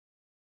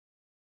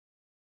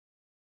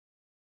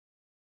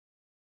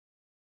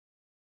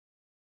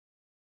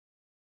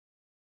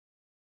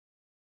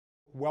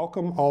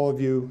Welcome all of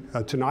you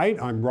tonight.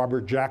 I'm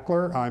Robert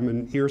Jackler. I'm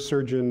an ear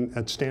surgeon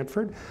at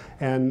Stanford,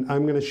 and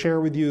I'm going to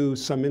share with you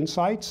some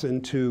insights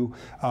into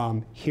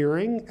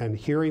hearing and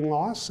hearing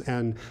loss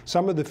and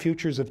some of the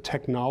futures of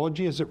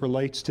technology as it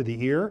relates to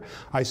the ear.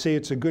 I say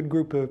it's a good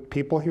group of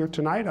people here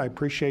tonight. I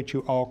appreciate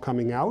you all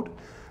coming out.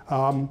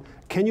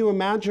 Can you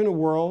imagine a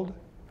world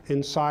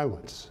in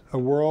silence? A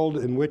world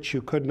in which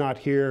you could not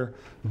hear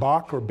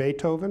Bach or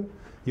Beethoven?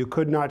 You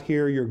could not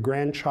hear your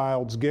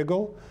grandchild's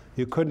giggle?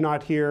 You could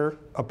not hear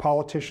a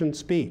politician's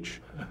speech.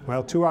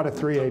 Well, 2 out of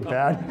 3 ain't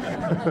bad,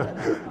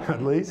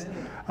 at least.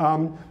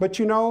 But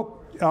you know,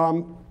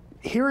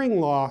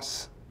 hearing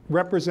loss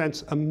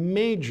represents a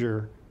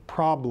major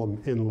problem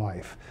in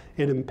life.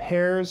 It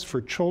impairs for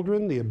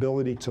children the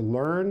ability to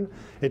learn.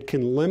 It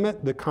can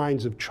limit the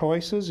kinds of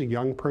choices a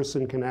young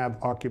person can have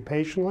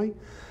occupationally.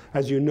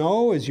 As you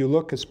know, as you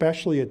look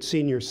especially at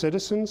senior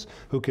citizens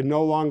who can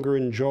no longer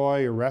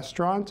enjoy a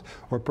restaurant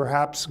or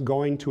perhaps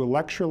going to a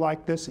lecture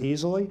like this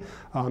easily,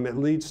 it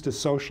leads to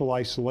social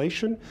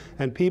isolation.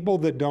 And people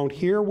that don't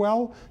hear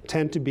well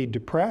tend to be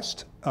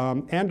depressed.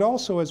 And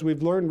also, as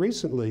we've learned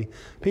recently,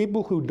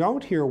 people who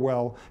don't hear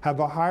well have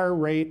a higher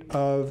rate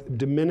of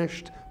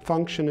diminished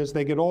function as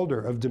they get older,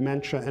 of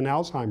dementia and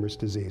Alzheimer's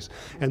disease.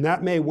 And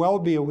that may well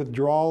be a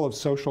withdrawal of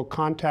social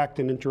contact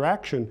and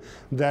interaction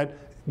that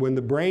when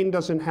the brain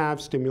doesn't have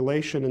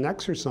stimulation and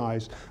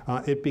exercise,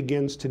 it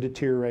begins to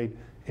deteriorate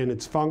in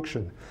its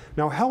function.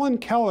 Now, Helen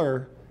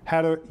Keller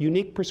had a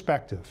unique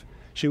perspective.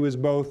 She was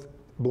both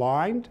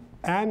blind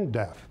and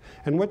deaf.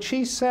 And what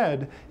she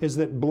said is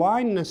that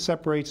blindness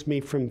separates me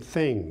from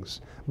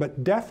things,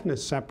 but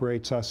deafness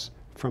separates us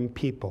from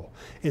people.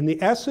 And the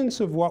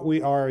essence of what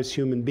we are as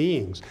human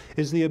beings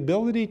is the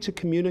ability to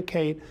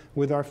communicate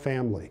with our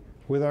family,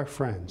 with our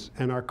friends,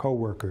 and our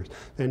coworkers.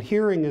 And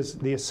hearing is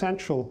the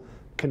essential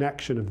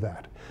connection of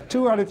that.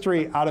 2 out of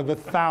 3 out of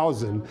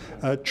 1,000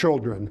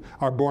 children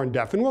are born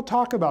deaf. And we'll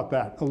talk about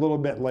that a little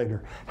bit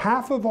later.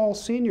 Half of all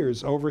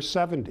seniors over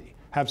 70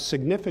 have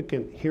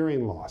significant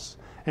hearing loss.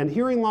 And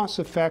hearing loss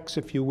affects,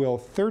 if you will,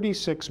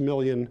 36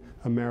 million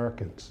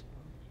Americans.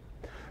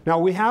 Now,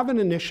 we have an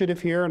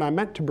initiative here, and I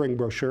meant to bring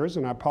brochures,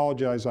 and I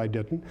apologize I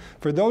didn't.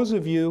 For those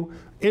of you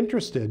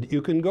interested,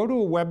 you can go to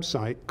a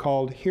website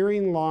called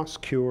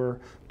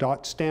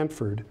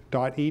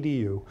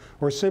hearinglosscure.stanford.edu,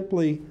 or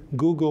simply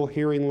Google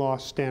hearing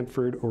loss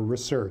Stanford or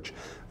research.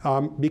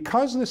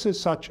 Because this is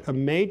such a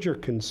major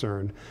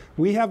concern,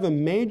 we have a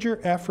major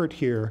effort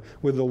here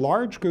with a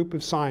large group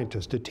of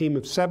scientists, a team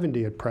of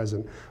 70 at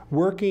present,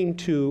 working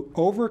to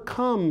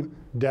overcome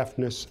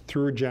deafness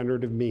through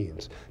regenerative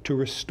means, to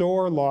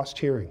restore lost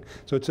hearing.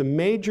 So it's a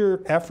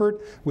major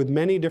effort with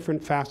many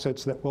different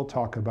facets that we'll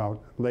talk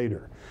about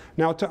later.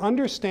 Now, to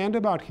understand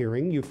about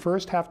hearing, you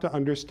first have to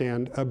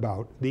understand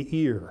about the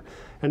ear.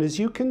 And as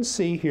you can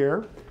see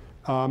here,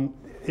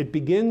 it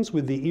begins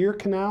with the ear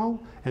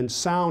canal, and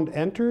sound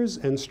enters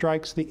and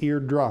strikes the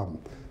eardrum.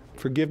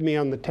 Forgive me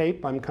on the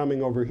tape, I'm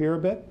coming over here a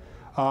bit.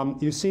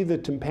 You see the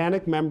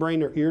tympanic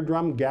membrane or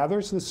eardrum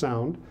gathers the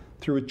sound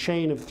through a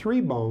chain of 3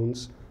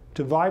 bones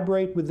to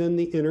vibrate within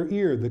the inner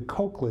ear, the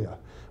cochlea,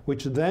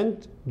 which then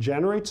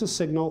generates a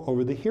signal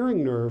over the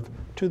hearing nerve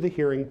to the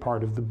hearing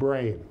part of the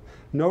brain.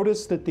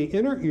 Notice that the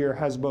inner ear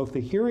has both the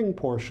hearing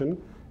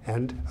portion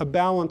and a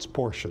balance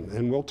portion,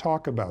 and we'll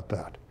talk about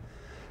that.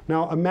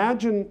 Now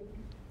imagine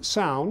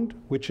sound,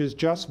 which is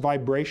just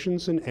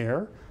vibrations in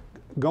air,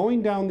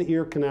 going down the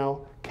ear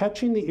canal,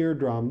 catching the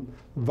eardrum,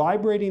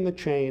 vibrating the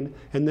chain,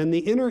 and then the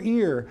inner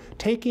ear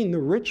taking the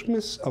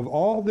richness of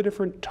all the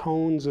different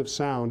tones of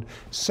sound,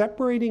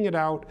 separating it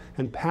out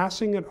and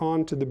passing it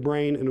on to the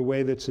brain in a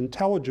way that's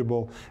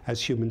intelligible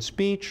as human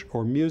speech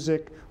or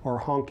music or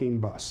honking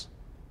bus.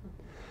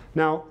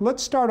 Now,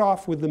 let's start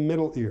off with the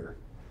middle ear.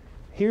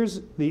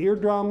 Here's the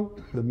eardrum,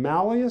 the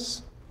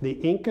malleus, the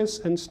incus,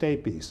 and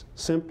stapes,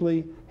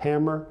 simply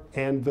hammer,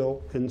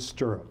 anvil, and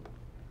stirrup.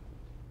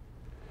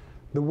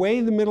 The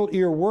way the middle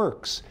ear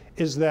works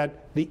is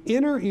that the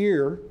inner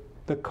ear,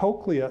 the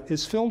cochlea,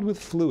 is filled with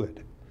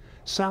fluid.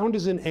 Sound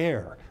is in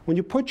air. When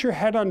you put your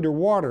head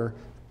underwater,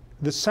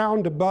 the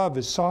sound above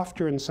is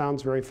softer and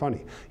sounds very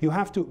funny. You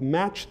have to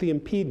match the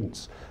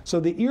impedance. So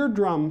the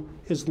eardrum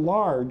is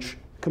large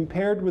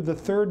compared with the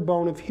 3rd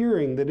bone of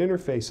hearing that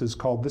interfaces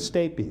called the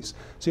stapes.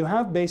 So you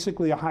have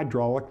basically a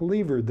hydraulic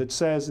lever that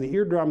says the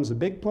eardrum is a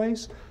big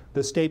place,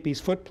 the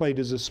stapes footplate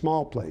is a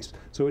small place.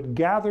 So it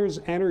gathers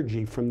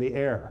energy from the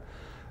air.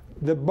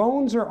 The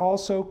bones are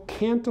also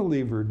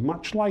cantilevered,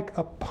 much like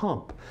a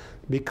pump.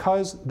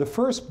 Because the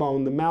first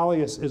bone, the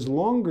malleus, is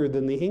longer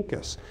than the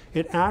incus,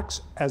 it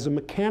acts as a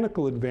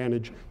mechanical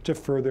advantage to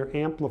further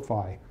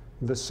amplify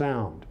the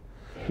sound.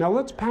 Now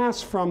let's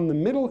pass from the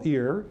middle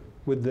ear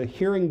with the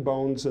hearing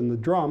bones and the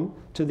drum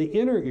to the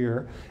inner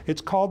ear.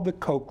 It's called the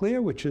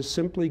cochlea, which is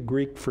simply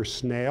Greek for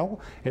snail.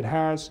 It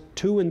has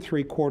 2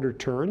 3/4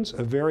 turns,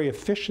 a very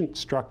efficient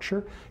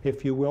structure,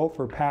 if you will,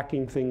 for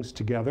packing things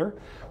together.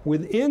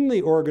 Within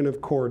the organ of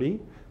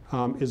Corti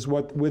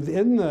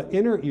within the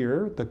inner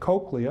ear, the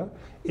cochlea,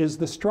 is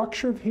the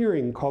structure of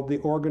hearing called the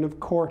organ of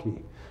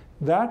Corti.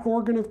 that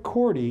organ of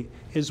Corti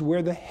is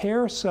where the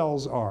hair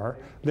cells are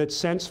that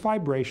sense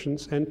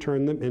vibrations and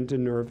turn them into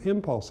nerve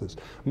impulses.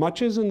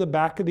 Much as in the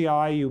back of the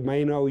eye, you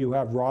may know you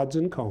have rods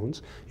and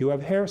cones, you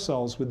have hair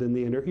cells within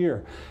the inner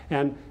ear.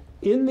 And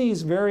in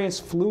these various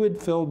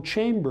fluid-filled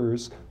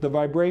chambers, the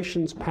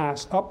vibrations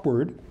pass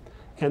upward,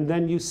 and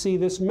then you see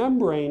this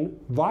membrane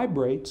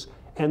vibrates,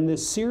 and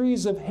this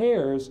series of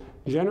hairs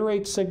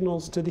generate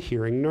signals to the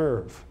hearing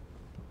nerve.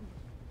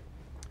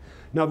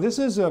 Now, this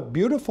is a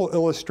beautiful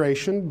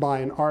illustration by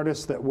an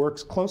artist that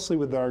works closely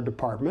with our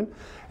department.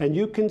 And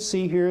you can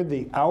see here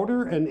the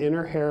outer and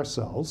inner hair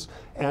cells.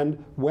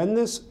 And when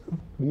this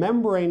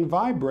membrane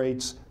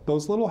vibrates,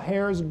 those little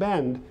hairs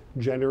bend,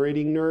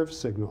 generating nerve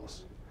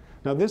signals.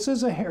 Now, this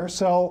is a hair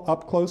cell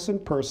up close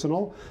and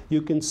personal.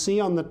 You can see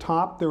on the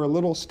top there are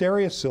little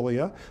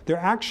stereocilia. They're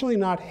actually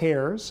not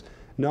hairs.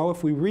 No,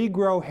 if we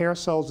regrow hair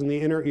cells in the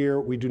inner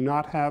ear, we do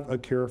not have a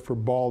cure for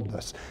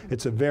baldness.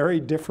 It's a very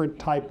different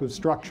type of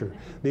structure.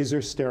 These are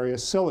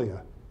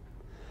stereocilia.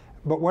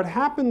 But what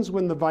happens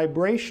when the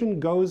vibration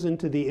goes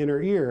into the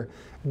inner ear,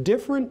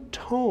 different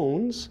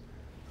tones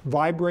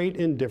vibrate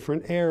in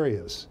different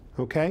areas.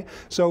 Okay?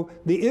 So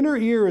the inner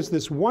ear is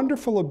this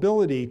wonderful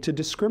ability to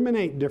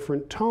discriminate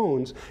different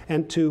tones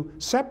and to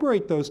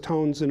separate those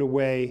tones in a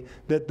way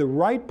that the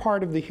right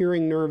part of the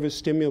hearing nerve is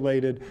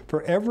stimulated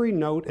for every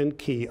note and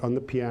key on the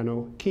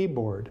piano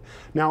keyboard.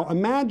 Now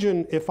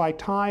imagine if I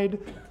tied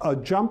a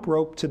jump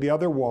rope to the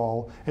other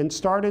wall and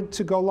started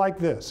to go like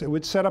this. It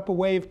would set up a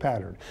wave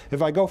pattern.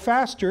 If I go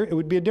faster, it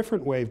would be a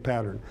different wave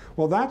pattern.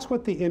 Well, that's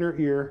what the inner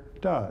ear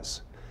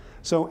does.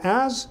 So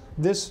as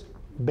this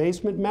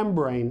basement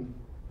membrane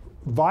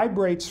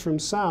vibrates from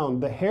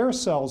sound, the hair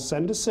cells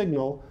send a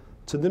signal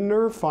to the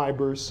nerve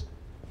fibers.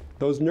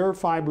 Those nerve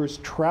fibers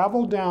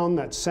travel down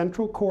that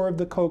central core of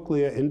the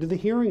cochlea into the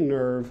hearing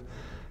nerve,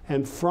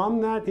 and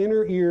from that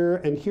inner ear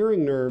and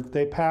hearing nerve,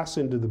 they pass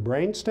into the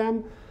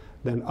brainstem,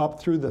 then up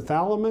through the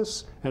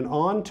thalamus, and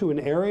on to an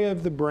area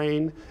of the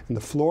brain and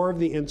the floor of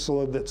the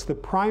insula that's the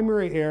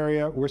primary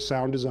area where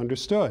sound is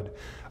understood.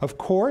 Of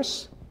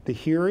course, the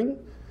hearing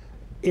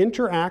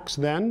interacts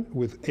then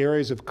with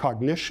areas of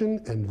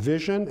cognition and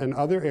vision and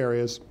other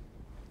areas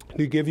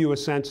to give you a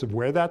sense of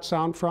where that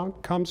sound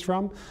comes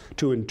from,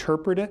 to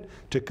interpret it,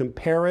 to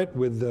compare it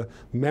with the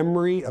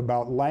memory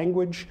about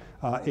language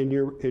in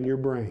your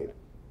brain.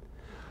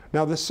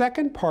 Now, the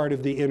second part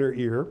of the inner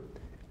ear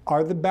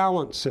are the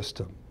balance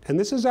system. And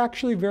this is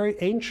actually very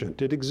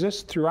ancient. It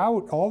exists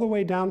throughout, all the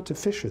way down to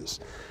fishes.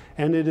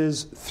 And it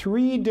is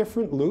 3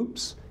 different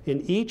loops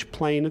in each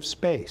plane of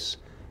space.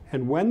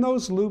 And when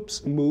those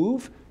loops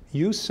move,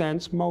 you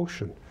sense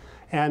motion.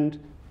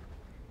 And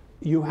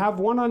you have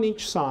one on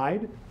each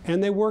side,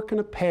 and they work in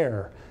a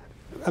pair.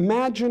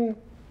 Imagine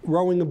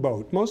rowing a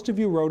boat. Most of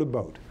you rowed a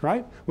boat,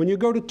 right? When you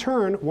go to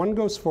turn, one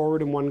goes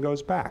forward and one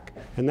goes back.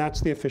 And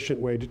that's the efficient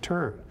way to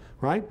turn,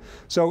 right?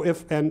 So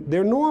and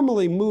they're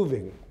normally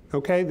moving.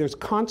 Okay, there's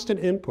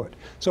constant input.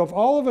 So if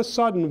all of a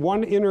sudden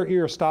one inner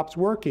ear stops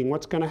working,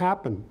 what's going to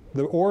happen?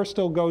 The oar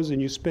still goes and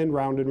you spin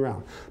round and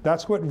round.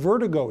 That's what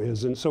vertigo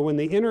is. And so when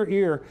the inner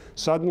ear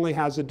suddenly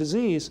has a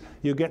disease,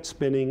 you get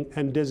spinning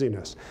and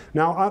dizziness.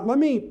 Now let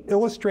me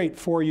illustrate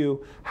for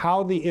you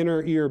how the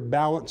inner ear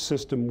balance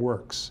system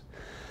works.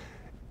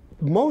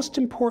 Most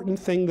important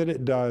thing that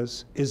it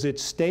does is it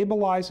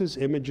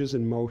stabilizes images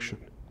in motion.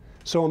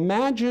 So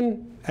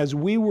imagine as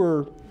we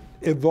were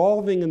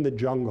evolving in the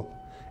jungle,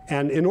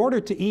 and in order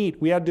to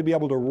eat, we had to be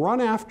able to run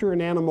after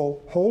an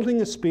animal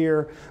holding a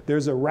spear.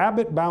 There's a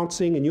rabbit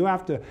bouncing, and you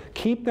have to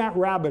keep that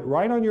rabbit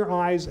right on your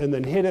eyes and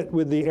then hit it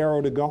with the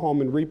arrow to go home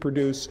and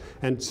reproduce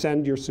and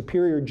send your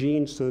superior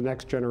genes to the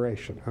next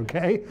generation,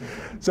 okay?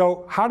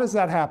 So how does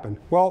that happen?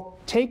 Well,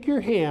 take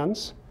your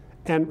hands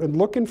and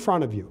look in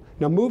front of you.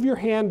 Now move your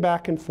hand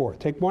back and forth.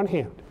 Take one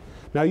hand.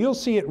 Now you'll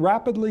see it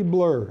rapidly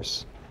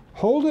blurs.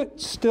 Hold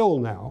it still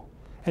now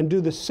and do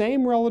the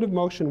same relative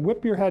motion.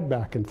 Whip your head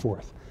back and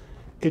forth.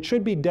 It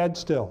should be dead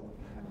still.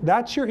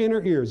 That's your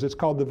inner ears. It's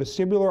called the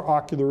vestibular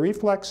ocular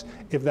reflex.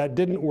 If that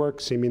didn't work,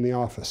 see me in the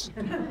office.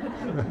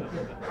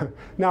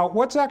 Now,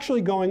 what's actually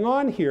going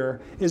on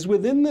here is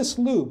within this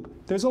loop,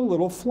 there's a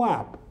little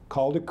flap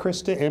called a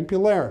crista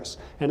ampullaris.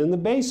 And in the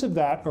base of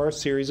that are a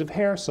series of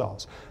hair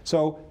cells.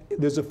 So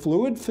there's a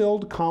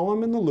fluid-filled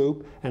column in the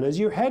loop, and as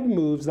your head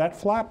moves, that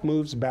flap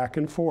moves back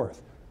and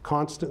forth.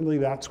 Constantly,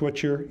 that's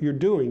what you're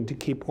doing to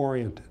keep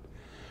oriented.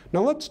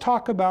 Now let's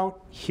talk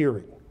about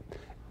hearing.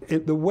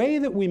 The way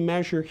that we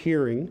measure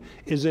hearing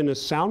is in a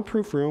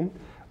soundproof room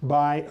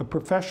by a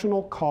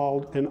professional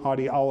called an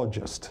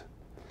audiologist.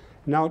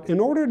 Now, in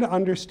order to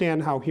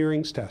understand how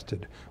hearing's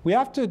tested, we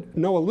have to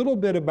know a little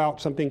bit about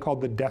something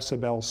called the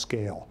decibel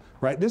scale,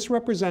 right? This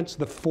represents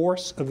the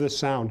force of the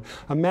sound.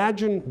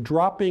 Imagine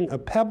dropping a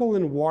pebble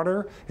in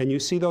water and you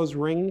see those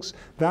rings.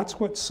 That's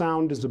what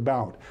sound is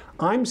about.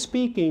 I'm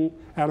speaking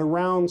at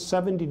around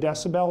 70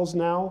 decibels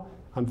now.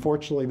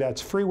 Unfortunately, that's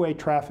freeway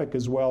traffic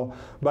as well.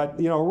 But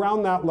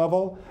around that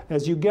level,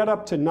 as you get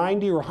up to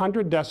 90 or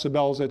 100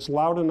 decibels, it's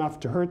loud enough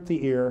to hurt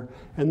the ear.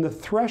 And the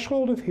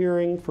threshold of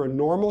hearing for a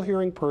normal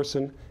hearing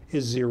person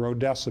is 0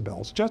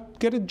 decibels. Just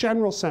get a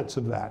general sense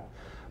of that.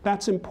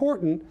 That's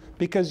important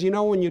because, you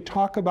know, when you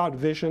talk about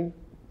vision,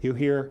 you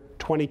hear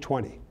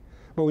 20/20.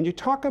 But when you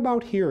talk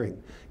about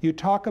hearing, you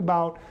talk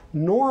about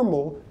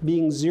normal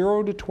being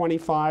 0 to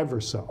 25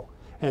 or so.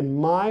 And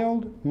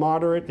mild,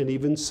 moderate, and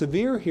even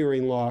severe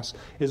hearing loss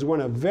is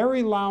when a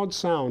very loud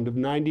sound of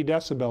 90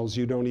 decibels,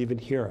 you don't even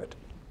hear it.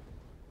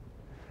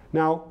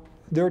 Now,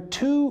 there are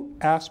 2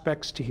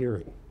 aspects to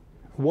hearing.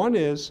 One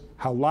is,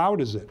 how loud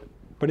is it?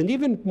 But an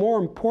even more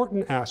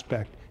important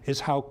aspect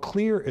is how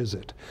clear is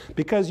it?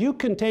 Because you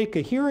can take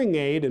a hearing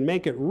aid and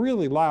make it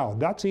really loud.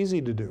 That's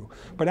easy to do.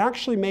 But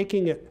actually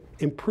making it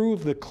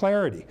improve the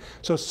clarity.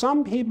 So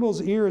some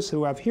people's ears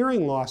who have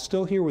hearing loss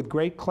still hear with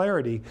great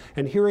clarity,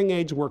 and hearing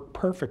aids work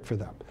perfect for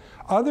them.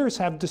 Others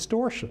have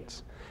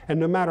distortions. And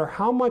no matter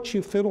how much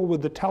you fiddle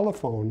with the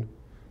telephone,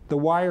 the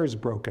wire's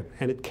broken,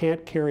 and it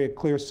can't carry a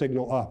clear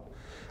signal up.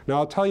 Now,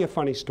 I'll tell you a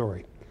funny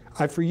story.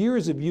 I, for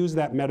years, have used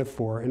that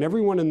metaphor, and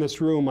everyone in this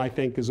room, I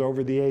think, is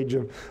over the age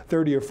of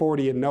 30 or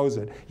 40 and knows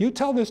it. You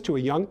tell this to a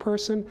young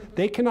person,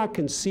 they cannot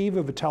conceive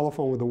of a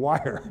telephone with a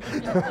wire.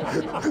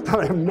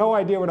 I have no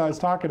idea what I was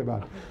talking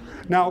about.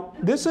 Now,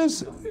 this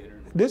is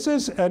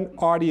an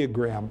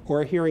audiogram,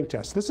 or a hearing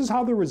test. This is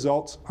how the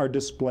results are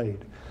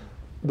displayed.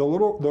 The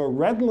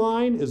red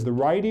line is the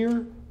right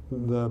ear,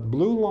 the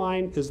blue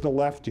line is the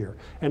left ear.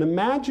 And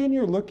imagine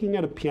you're looking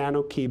at a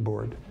piano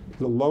keyboard.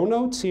 The low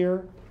notes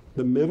here,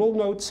 the middle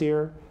notes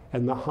here,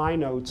 and the high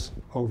notes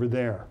over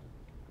there.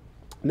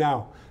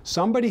 Now,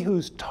 somebody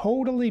who's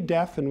totally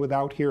deaf and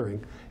without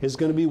hearing is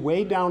going to be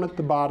way down at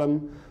the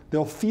bottom.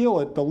 They'll feel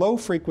it, the low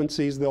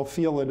frequencies, they'll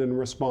feel it and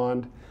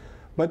respond.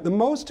 But the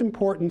most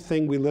important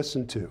thing we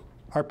listen to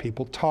are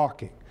people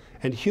talking.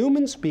 And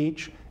human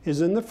speech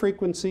is in the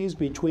frequencies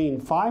between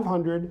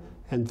 500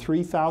 and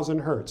 3,000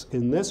 hertz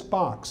in this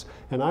box.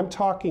 And I'm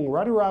talking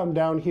right around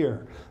down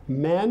here.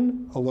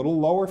 Men, a little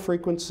lower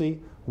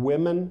frequency.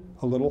 Women,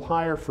 a little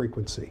higher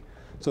frequency.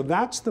 So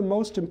that's the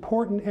most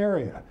important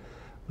area.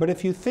 But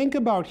if you think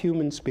about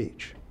human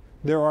speech,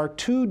 there are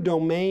 2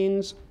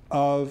 domains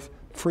of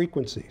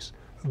frequencies.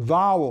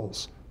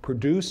 Vowels,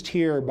 produced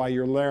here by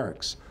your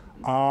larynx.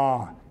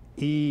 Ah,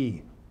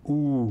 E,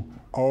 oo,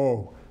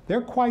 O. They're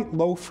quite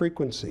low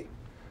frequency.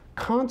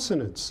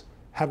 Consonants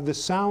have the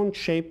sound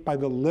shaped by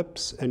the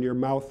lips and your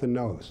mouth and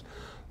nose.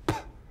 P,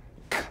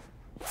 k,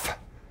 f,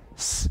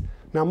 s.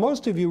 Now,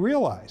 most of you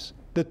realize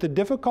that the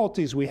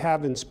difficulties we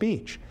have in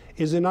speech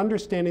is in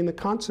understanding the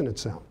consonant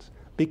sounds,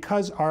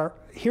 because our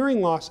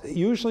hearing loss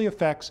usually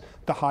affects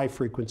the high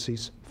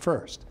frequencies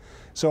first.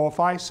 So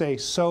if I say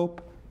soap,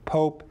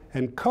 pope,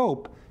 and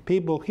cope,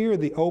 people hear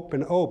the ope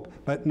and ope,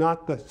 but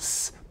not the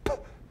s, p,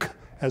 k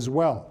as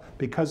well,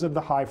 because of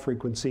the high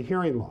frequency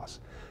hearing loss.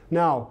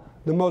 Now,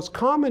 the most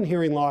common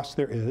hearing loss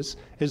there is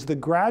the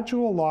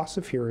gradual loss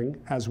of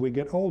hearing as we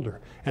get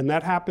older. And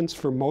that happens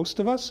for most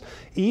of us.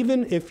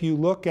 Even if you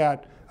look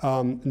at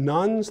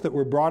nuns that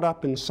were brought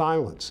up in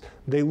silence,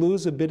 they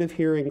lose a bit of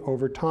hearing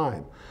over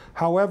time.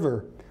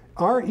 However,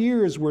 our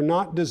ears were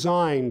not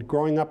designed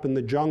growing up in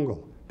the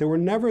jungle. There were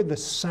never the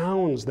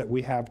sounds that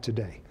we have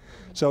today.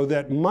 So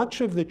that much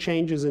of the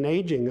changes in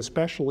aging,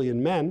 especially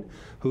in men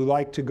who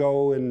like to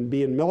go and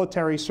be in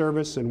military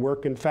service and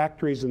work in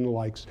factories and the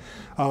likes,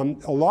 a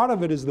lot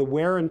of it is the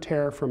wear and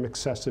tear from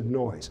excessive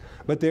noise.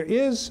 But there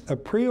is a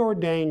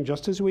preordained,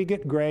 just as we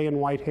get gray and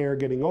white hair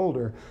getting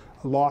older,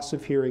 loss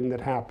of hearing that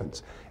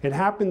happens. It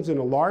happens in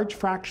a large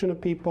fraction of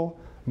people,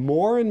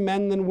 more in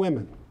men than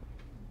women.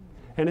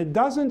 And it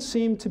doesn't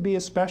seem to be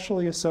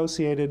especially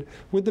associated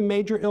with the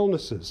major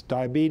illnesses,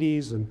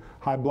 diabetes and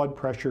high blood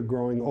pressure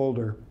growing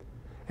older.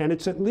 And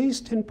it's at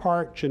least in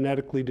part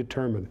genetically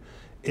determined.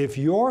 If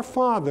your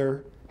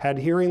father had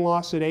hearing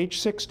loss at age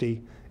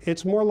 60,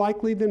 it's more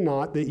likely than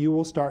not that you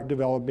will start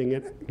developing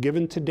it,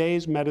 given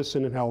today's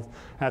medicine and health,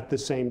 at the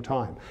same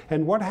time.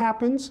 And what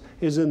happens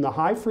is in the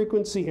high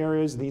frequency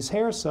areas, these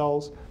hair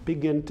cells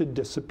begin to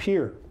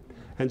disappear.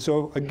 And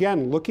so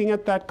again, looking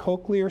at that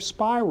cochlear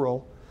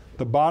spiral,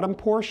 the bottom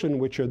portion,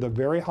 which are the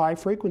very high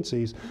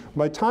frequencies,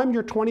 by the time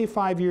you're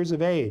 25 years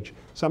of age,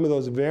 some of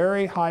those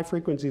very high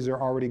frequencies are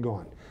already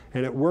gone.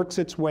 And it works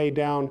its way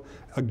down,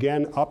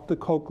 again, up the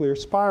cochlear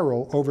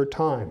spiral over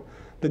time.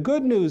 The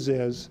good news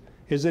is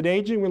that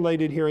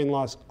aging-related hearing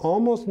loss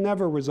almost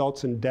never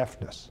results in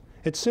deafness.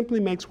 It simply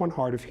makes one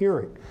hard of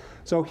hearing.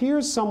 So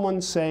here's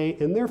someone, say,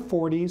 in their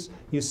 40s.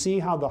 You see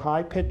how the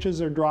high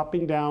pitches are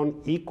dropping down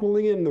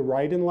equally in the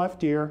right and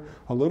left ear.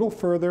 A little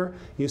further,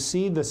 you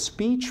see the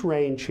speech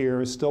range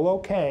here is still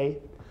okay.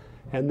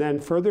 And then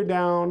further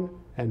down,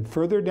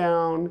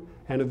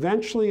 and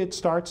eventually it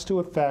starts to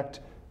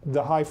affect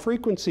the high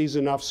frequencies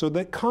enough so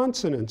that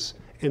consonants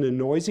in a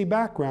noisy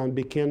background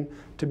begin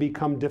to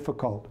become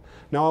difficult.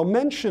 Now, I'll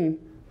mention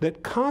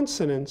that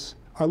consonants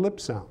are lip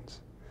sounds.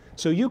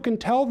 So you can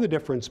tell the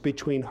difference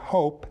between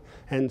hope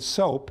and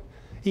soap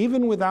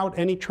even without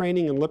any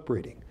training in lip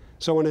reading.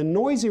 So in a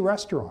noisy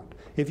restaurant,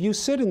 if you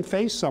sit and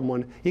face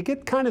someone, you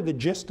get kind of the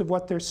gist of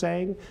what they're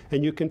saying,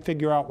 and you can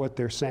figure out what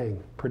they're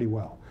saying pretty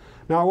well.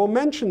 Now, I will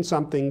mention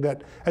something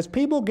that as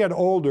people get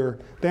older,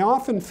 they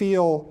often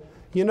feel,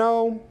 you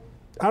know,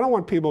 I don't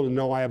want people to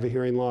know I have a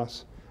hearing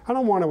loss. I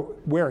don't want to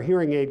wear a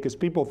hearing aid because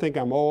people think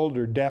I'm old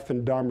or deaf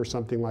and dumb or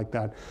something like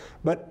that.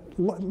 But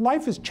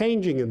life is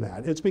changing in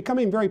that. It's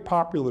becoming very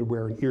popular to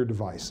wear an ear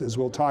device, as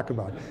we'll talk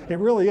about. It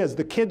really is.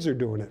 The kids are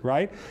doing it,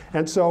 right?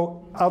 And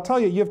so I'll tell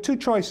you, you have two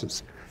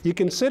choices. You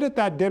can sit at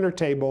that dinner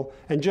table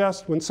and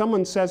just, when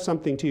someone says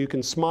something to you, you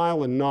can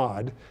smile and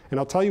nod, and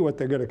I'll tell you what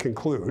they're going to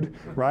conclude,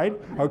 right?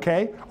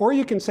 Okay? Or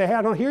you can say, hey,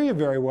 I don't hear you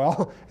very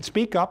well.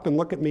 Speak up and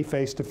look at me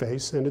face to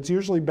face, and it's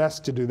usually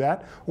best to do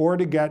that, or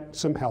to get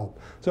some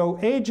help. So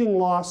aging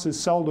loss is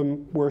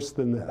seldom worse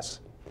than this.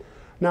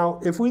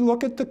 Now, if we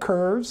look at the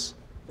curves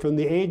from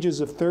the ages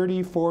of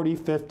 30, 40,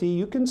 50,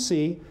 you can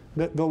see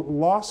that the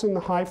loss in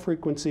the high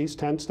frequencies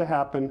tends to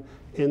happen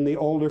in the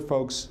older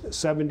folks,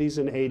 70s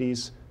and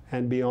 80s,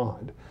 and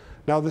beyond.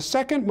 Now, the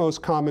second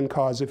most common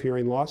cause of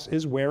hearing loss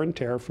is wear and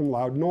tear from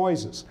loud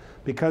noises,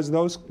 because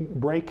those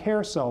break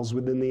hair cells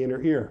within the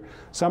inner ear.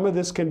 Some of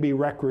this can be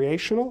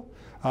recreational.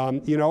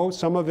 You know,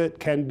 some of it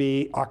can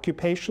be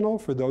occupational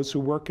for those who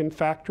work in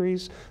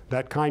factories,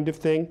 that kind of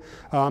thing.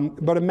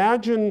 But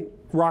imagine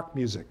rock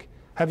music.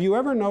 Have you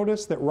ever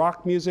noticed that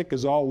rock music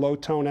is all low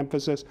tone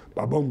emphasis?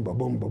 Ba-boom,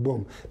 ba-boom,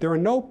 ba-boom. There are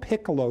no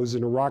piccolos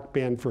in a rock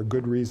band for a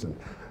good reason.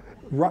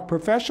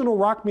 Professional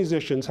rock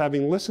musicians,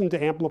 having listened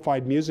to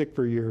amplified music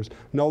for years,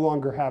 no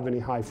longer have any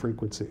high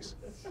frequencies.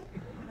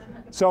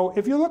 So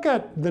if you look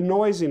at the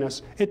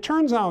noisiness, it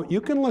turns out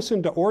you can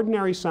listen to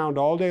ordinary sound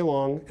all day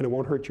long and it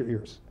won't hurt your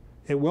ears.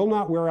 It will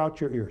not wear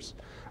out your ears.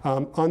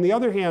 On the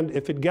other hand,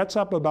 if it gets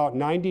up about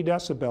 90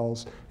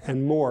 decibels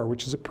and more,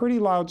 which is a pretty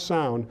loud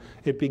sound,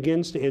 it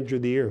begins to injure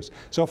the ears.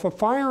 So if a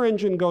fire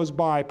engine goes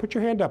by, put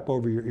your hand up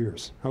over your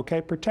ears,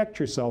 okay? Protect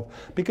yourself.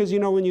 Because, you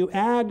know, when you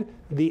add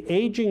the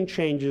aging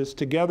changes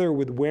together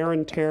with wear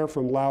and tear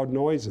from loud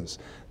noises,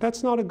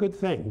 that's not a good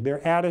thing. They're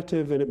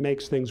additive and it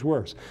makes things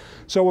worse.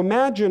 So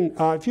imagine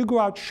if you go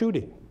out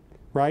shooting,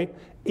 right?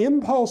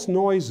 Impulse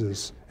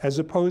noises, as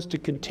opposed to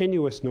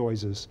continuous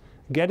noises,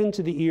 get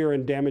into the ear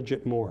and damage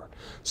it more.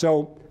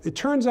 So it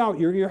turns out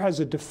your ear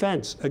has a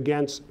defense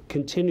against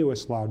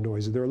continuous loud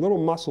noises. There are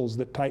little muscles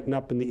that tighten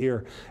up in the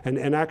ear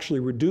and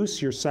actually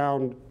reduce your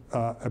sound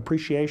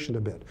appreciation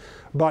a bit.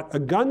 But a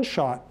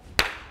gunshot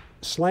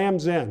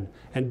slams in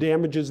and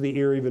damages the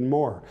ear even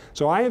more.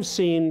 So I have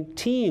seen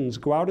teens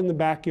go out in the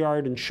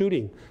backyard and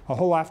shooting a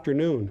whole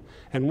afternoon,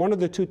 and one of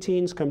the two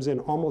teens comes in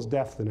almost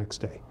deaf the next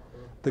day.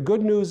 The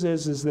good news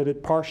is that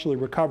it partially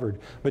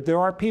recovered. But there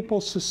are people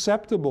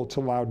susceptible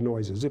to loud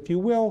noises. If you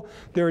will,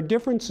 there are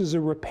differences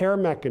in repair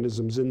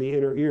mechanisms in the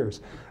inner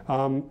ears.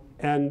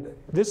 And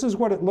this is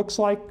what it looks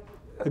like.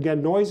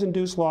 Again,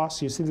 noise-induced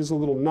loss. You see there's a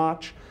little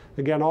notch.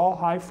 Again, all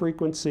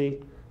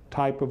high-frequency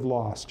type of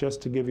loss, just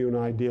to give you an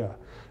idea.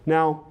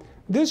 Now,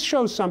 this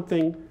shows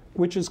something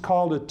which is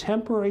called a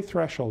temporary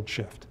threshold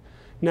shift.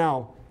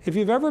 Now, if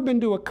you've ever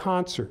been to a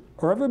concert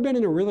or ever been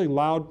in a really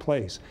loud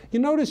place, you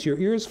notice your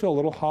ears feel a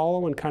little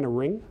hollow and kind of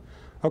ring.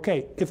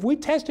 Okay, if we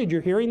tested your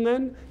hearing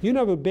then, you'd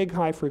have a big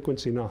high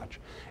frequency notch.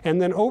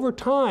 And then over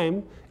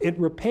time, it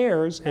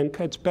repairs and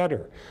gets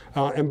better.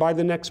 And by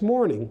the next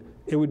morning,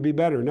 it would be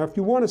better. Now, if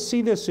you want to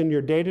see this in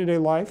your day-to-day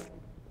life,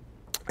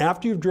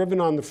 after you've driven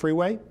on the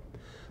freeway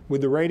with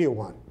the radio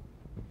on,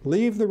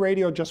 leave the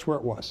radio just where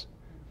it was.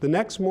 The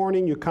next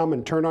morning you come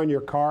and turn on your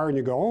car and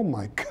you go, oh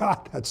my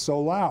God, that's so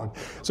loud.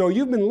 So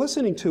you've been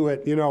listening to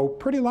it, you know,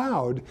 pretty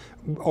loud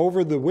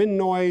over the wind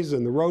noise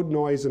and the road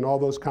noise and all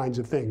those kinds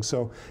of things.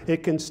 So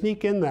it can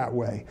sneak in that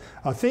way.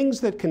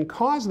 Things that can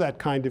cause that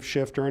kind of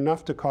shift are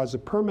enough to cause a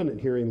permanent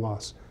hearing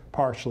loss,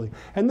 partially.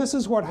 And this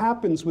is what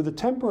happens with a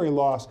temporary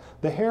loss.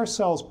 The hair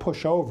cells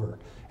push over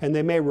and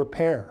they may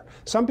repair.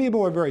 Some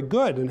people are very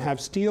good and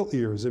have steel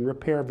ears and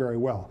repair very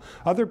well.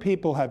 Other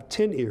people have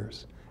tin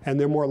ears, and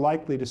they're more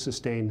likely to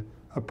sustain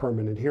a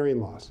permanent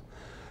hearing loss.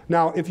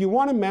 Now, if you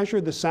want to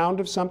measure the sound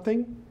of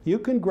something, you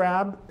can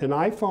grab an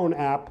iPhone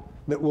app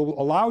that will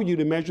allow you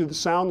to measure the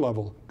sound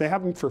level. They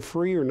have them for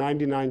free or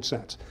 99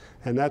 cents.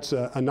 And that's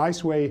a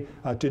nice way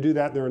to do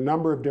that. There are a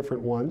number of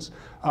different ones.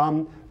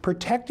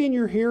 Protecting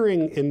your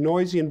hearing in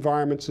noisy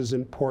environments is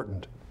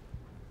important.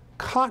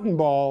 Cotton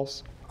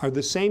balls are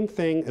the same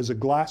thing as a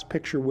glass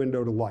picture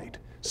window to light.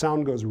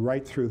 Sound goes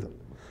right through them.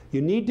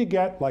 You need to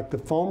get, like the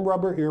foam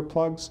rubber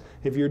earplugs,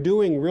 if you're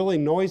doing really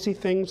noisy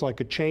things like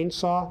a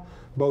chainsaw,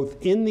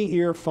 both in the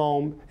ear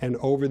foam and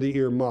over the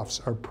ear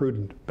muffs are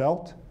prudent.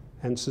 Belt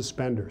and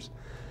suspenders.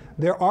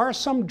 There are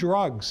some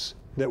drugs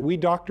that we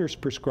doctors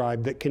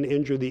prescribe that can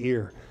injure the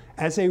ear.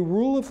 As a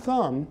rule of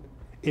thumb,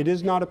 it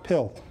is not a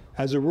pill.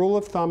 As a rule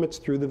of thumb, it's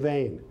through the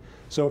vein.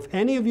 So if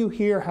any of you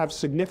here have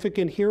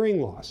significant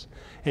hearing loss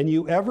and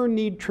you ever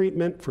need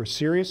treatment for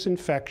serious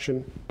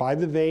infection by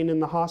the vein in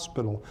the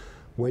hospital,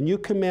 when you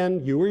come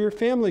in, you or your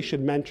family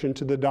should mention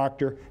to the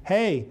doctor,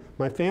 hey,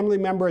 my family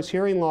member has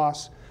hearing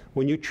loss.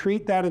 When you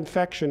treat that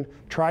infection,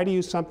 try to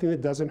use something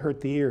that doesn't hurt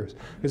the ears.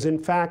 Because in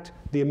fact,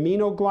 the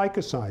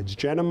aminoglycosides,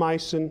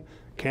 gentamicin,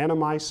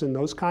 kanamycin,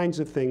 those kinds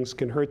of things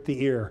can hurt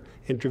the ear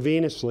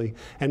intravenously.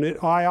 And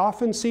I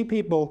often see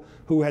people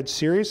who had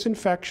serious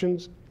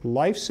infections,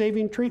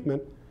 life-saving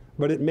treatment,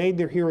 but it made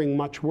their hearing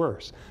much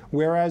worse.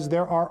 Whereas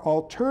there are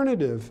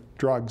alternative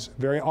drugs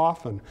very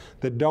often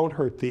that don't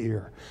hurt the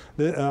ear.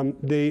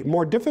 The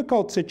more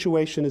difficult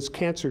situation is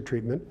cancer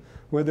treatment,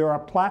 where there are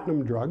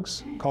platinum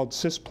drugs called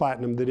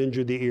cisplatin that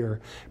injure the ear.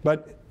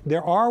 But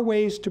there are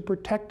ways to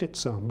protect it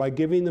some by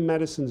giving the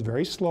medicines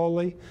very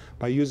slowly,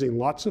 by using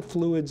lots of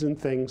fluids and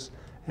things,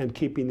 and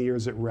keeping the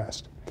ears at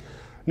rest.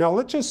 Now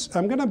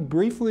I'm going to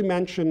briefly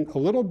mention a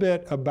little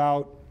bit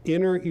about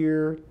inner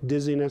ear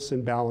dizziness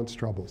and balance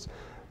troubles.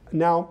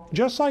 Now,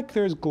 just like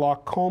there's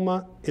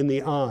glaucoma in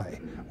the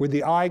eye, where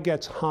the eye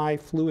gets high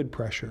fluid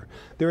pressure,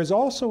 there is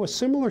also a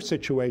similar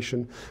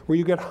situation where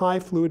you get high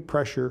fluid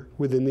pressure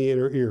within the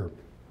inner ear.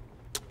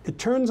 It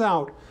turns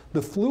out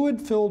the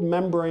fluid-filled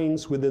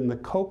membranes within the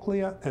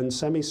cochlea and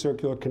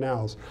semicircular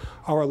canals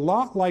are a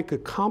lot like a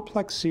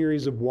complex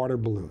series of water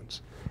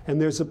balloons. And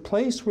there's a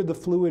place where the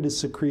fluid is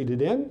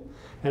secreted in,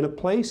 and a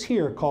place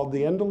here called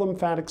the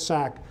endolymphatic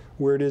sac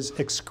where it is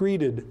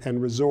excreted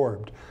and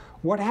resorbed.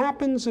 What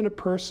happens in a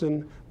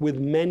person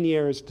with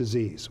Meniere's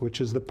disease,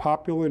 which is the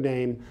popular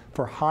name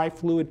for high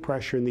fluid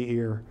pressure in the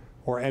ear,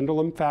 or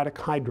endolymphatic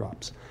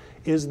hydrops,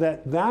 is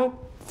that that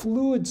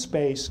fluid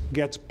space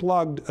gets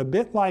plugged a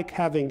bit like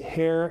having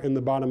hair in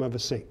the bottom of a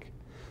sink.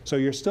 So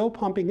you're still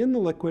pumping in the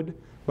liquid,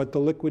 but the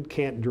liquid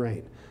can't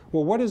drain.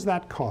 Well, what does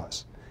that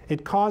cause?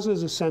 It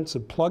causes a sense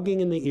of plugging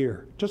in the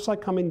ear, just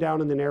like coming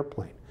down in an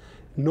airplane.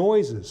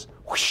 Noises,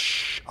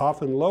 whoosh,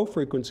 often low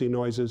frequency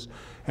noises,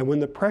 and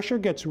when the pressure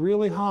gets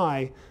really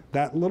high,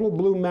 that little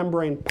blue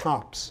membrane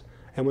pops.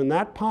 And when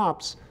that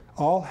pops,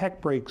 all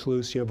heck breaks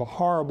loose. You have a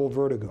horrible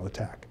vertigo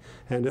attack.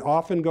 And it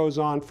often goes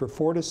on for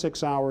 4 to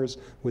 6 hours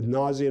with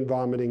nausea and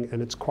vomiting,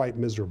 and it's quite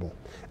miserable.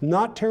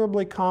 Not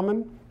terribly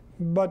common,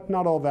 but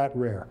not all that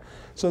rare.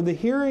 So the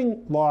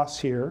hearing loss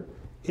here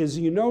is,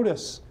 you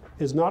notice,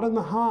 is not in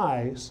the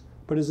highs,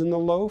 but is in the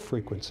low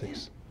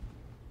frequencies.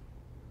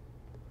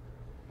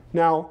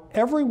 Now,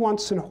 every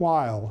once in a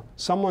while,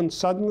 someone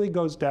suddenly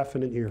goes deaf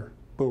in an ear.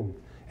 Boom.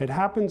 It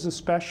happens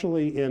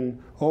especially in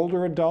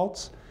older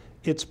adults.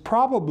 It's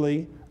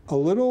probably a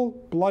little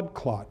blood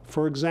clot.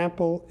 For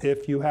example,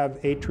 if you have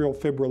atrial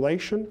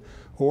fibrillation,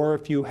 or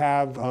if you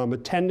have a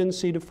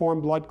tendency to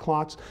form blood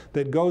clots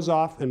that goes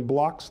off and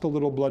blocks the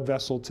little blood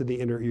vessel to the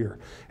inner ear.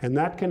 And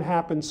that can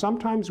happen.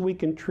 Sometimes we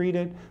can treat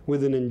it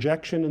with an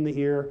injection in the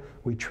ear.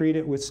 We treat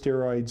it with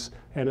steroids,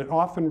 and it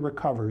often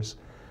recovers.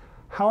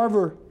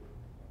 However,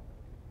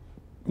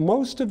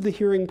 most of the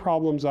hearing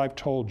problems I've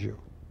told you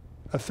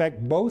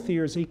affect both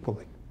ears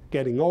equally.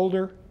 Getting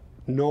older,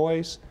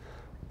 noise.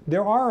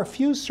 There are a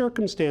few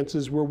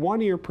circumstances where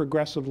one ear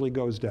progressively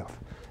goes deaf.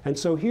 And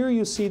so here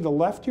you see the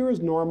left ear is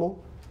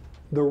normal,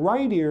 the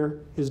right ear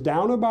is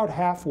down about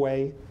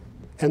halfway,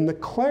 and the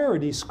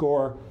clarity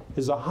score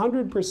is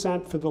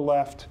 100% for the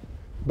left,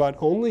 but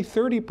only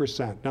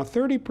 30%. Now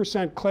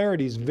 30%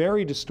 clarity is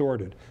very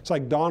distorted. It's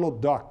like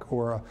Donald Duck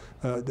or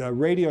a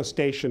radio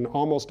station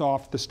almost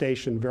off the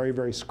station, very,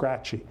 very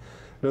scratchy.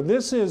 Now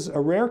this is a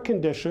rare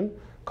condition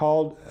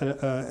called,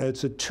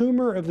 it's a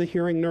tumor of the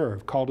hearing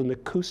nerve called an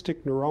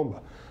acoustic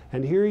neuroma.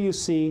 And here you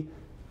see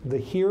the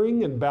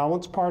hearing and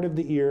balance part of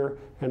the ear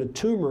and a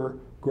tumor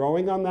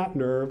growing on that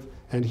nerve.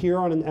 And here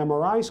on an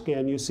MRI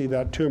scan, you see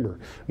that tumor.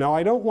 Now,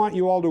 I don't want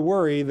you all to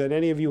worry that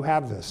any of you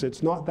have this.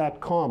 It's not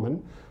that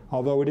common,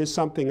 although it is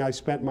something I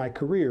spent my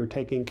career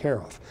taking care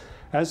of.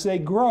 As they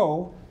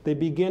grow, they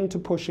begin to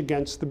push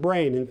against the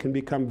brain and can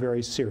become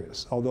very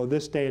serious, although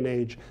this day and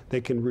age,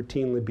 they can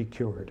routinely be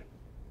cured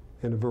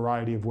in a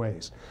variety of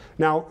ways.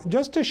 Now,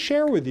 just to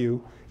share with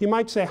you, you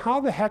might say,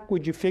 how the heck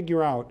would you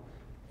figure out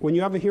when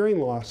you have a hearing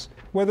loss,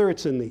 whether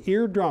it's in the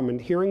eardrum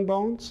and hearing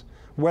bones,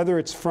 whether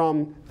it's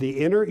from the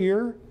inner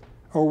ear,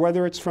 or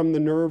whether it's from the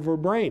nerve or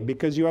brain,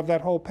 because you have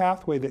that whole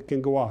pathway that can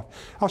go off.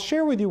 I'll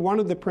share with you one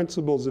of the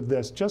principles of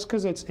this, just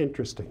because it's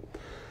interesting.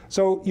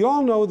 So you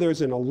all know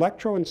there's an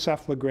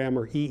electroencephalogram,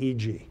 or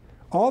EEG.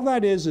 All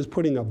that is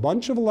putting a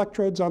bunch of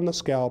electrodes on the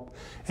scalp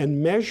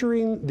and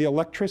measuring the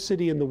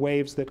electricity and the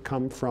waves that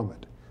come from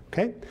it.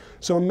 Okay?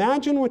 So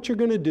imagine what you're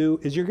going to do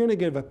is you're going to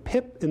give a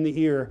pip in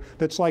the ear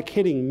that's like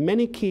hitting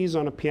many keys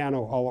on a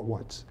piano all at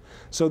once.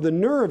 So the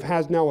nerve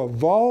has now a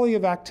volley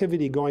of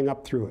activity going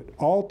up through it,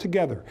 all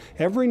together.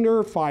 Every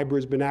nerve fiber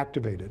has been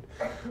activated.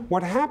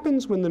 What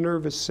happens when the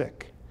nerve is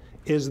sick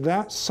is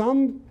that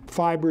some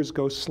fibers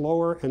go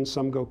slower and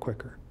some go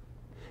quicker.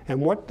 And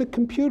what the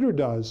computer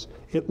does,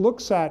 it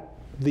looks at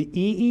the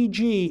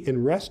EEG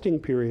in resting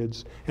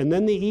periods, and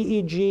then the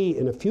EEG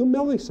in a few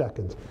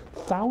milliseconds,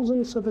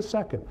 thousandths of a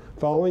second,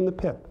 following the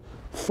pip.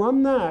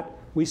 From that,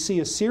 we see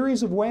a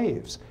series of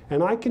waves,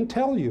 and I can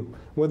tell you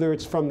whether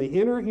it's from the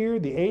inner ear,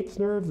 the eighth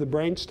nerve, the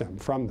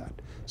brainstem, from that.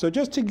 So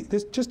just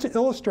to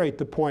illustrate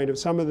the point of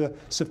some of the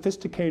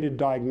sophisticated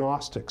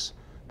diagnostics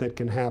that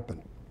can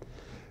happen.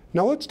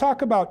 Now let's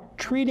talk about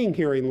treating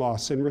hearing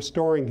loss and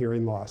restoring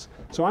hearing loss.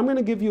 So I'm going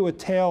to give you a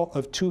tale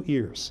of two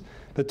ears.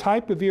 The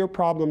type of ear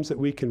problems that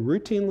we can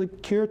routinely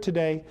cure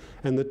today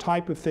and the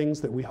type of things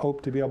that we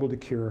hope to be able to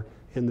cure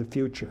in the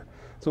future.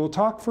 So we'll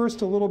talk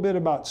first a little bit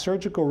about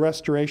surgical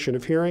restoration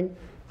of hearing.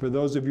 For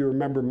those of you who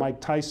remember Mike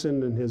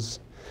Tyson and his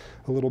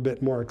a little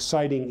bit more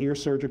exciting ear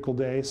surgical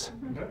days.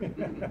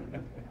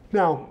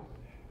 Now,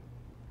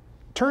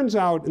 turns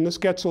out, and this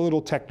gets a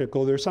little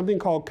technical, there's something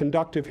called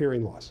conductive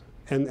hearing loss.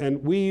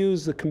 And we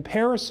use the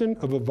comparison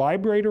of a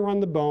vibrator on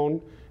the bone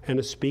and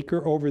a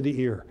speaker over the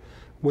ear.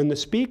 When the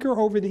speaker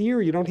over the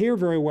ear, you don't hear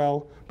very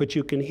well, but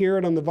you can hear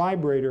it on the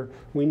vibrator.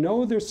 We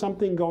know there's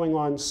something going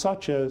on,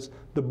 such as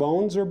the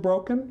bones are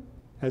broken,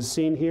 as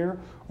seen here,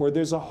 or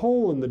there's a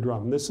hole in the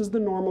drum. This is the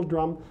normal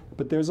drum,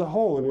 but there's a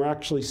hole, and we're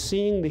actually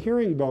seeing the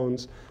hearing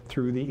bones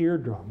through the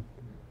eardrum,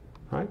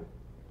 right?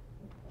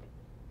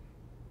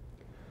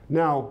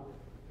 Now,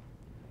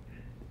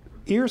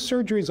 ear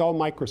surgery is all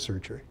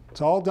microsurgery. It's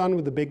all done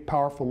with a big,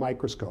 powerful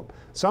microscope.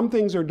 Some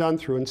things are done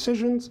through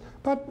incisions,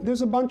 but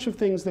there's a bunch of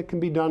things that can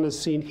be done, as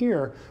seen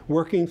here,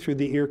 working through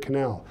the ear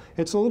canal.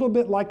 It's a little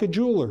bit like a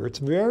jeweler. It's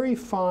very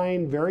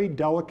fine, very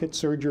delicate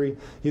surgery.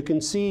 You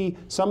can see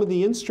some of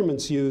the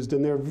instruments used,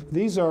 and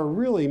these are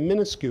really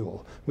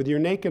minuscule. With your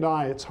naked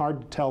eye, it's hard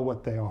to tell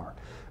what they are.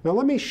 Now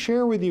let me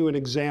share with you an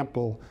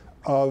example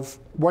of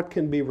what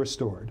can be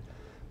restored.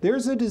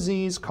 There's a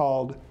disease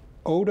called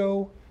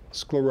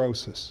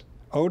otosclerosis.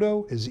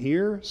 Oto is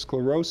ear,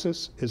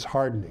 sclerosis is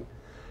hardening.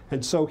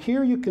 And so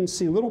here you can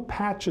see little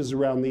patches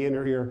around the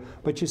inner ear,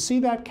 but you see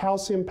that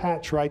calcium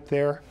patch right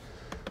there?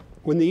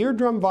 When the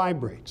eardrum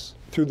vibrates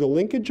through the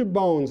linkage of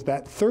bones,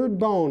 that third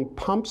bone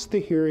pumps the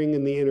hearing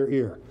in the inner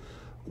ear.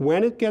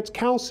 When it gets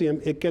calcium,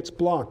 it gets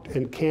blocked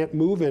and can't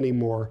move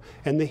anymore,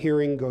 and the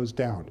hearing goes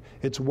down.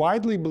 It's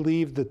widely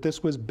believed that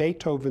this was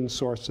Beethoven's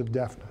source of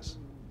deafness.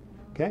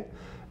 Okay?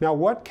 Now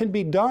what can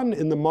be done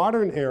in the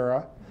modern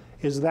era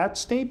is that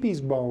stapes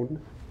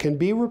bone can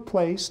be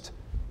replaced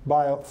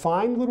by a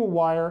fine little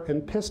wire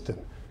and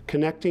piston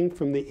connecting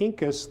from the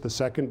incus, the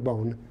second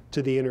bone,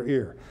 to the inner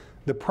ear.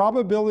 The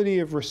probability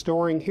of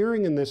restoring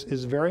hearing in this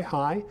is very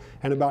high,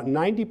 and about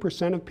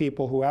 90% of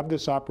people who have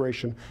this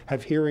operation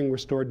have hearing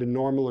restored to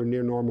normal or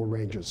near normal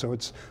ranges. So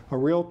it's a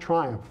real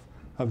triumph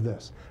of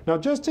this. Now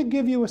just to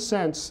give you a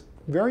sense,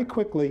 very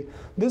quickly,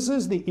 this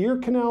is the ear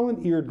canal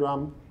and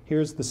eardrum.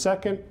 Here's the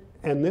second,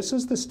 and this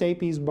is the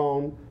stapes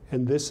bone,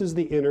 and this is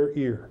the inner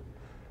ear.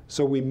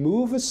 So we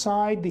move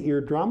aside the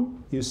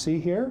eardrum, you see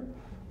here.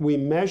 We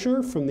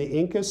measure from the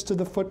incus to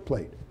the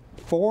footplate,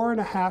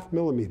 4.5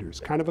 millimeters,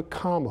 kind of a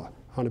comma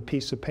on a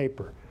piece of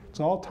paper. It's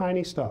all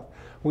tiny stuff.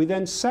 We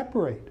then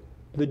separate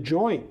the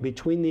joint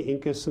between the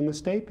incus and the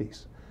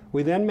stapes.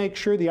 We then make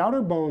sure the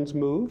outer bones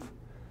move.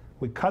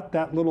 We cut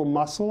that little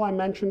muscle I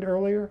mentioned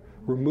earlier,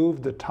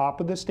 remove the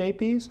top of the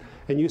stapes,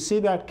 and you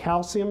see that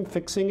calcium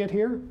fixing it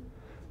here?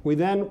 We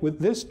then, with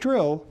this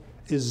drill,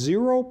 is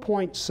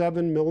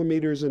 0.7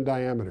 millimeters in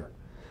diameter.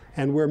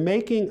 And we're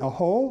making a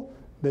hole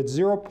that's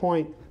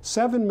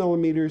 0.7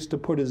 millimeters to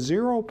put a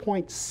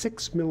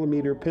 0.6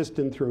 millimeter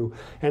piston through.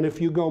 And if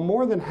you go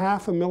more than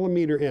half a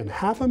millimeter in,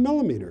 half a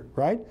millimeter,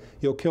 right,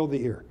 you'll kill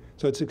the ear.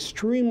 So it's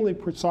extremely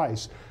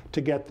precise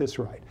to get this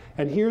right.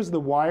 And here's the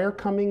wire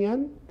coming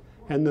in,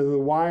 and then the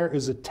wire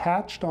is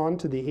attached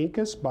onto the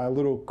incus by a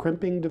little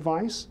crimping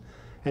device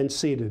and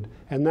seated.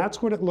 And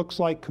that's what it looks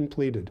like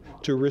completed,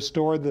 to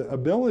restore the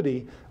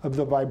ability of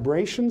the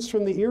vibrations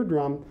from the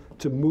eardrum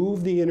to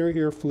move the inner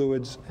ear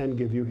fluids and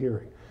give you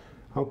hearing.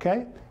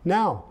 Okay?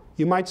 Now,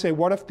 you might say,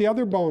 what if the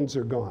other bones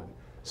are gone?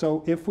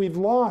 So if we've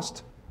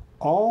lost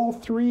all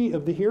three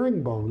of the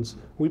hearing bones,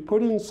 we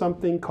put in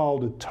something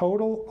called a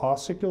total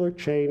ossicular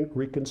chain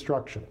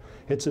reconstruction.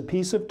 It's a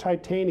piece of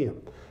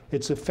titanium.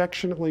 It's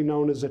affectionately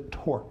known as a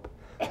TORP.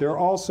 There are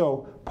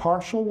also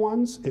partial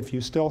ones if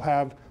you still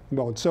have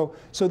bones.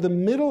 So the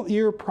middle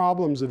ear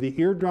problems of the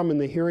eardrum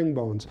and the hearing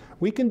bones,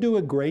 we can do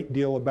a great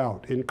deal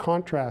about, in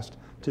contrast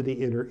to the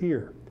inner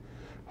ear.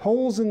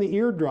 Holes in the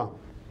eardrum.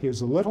 Here's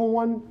a little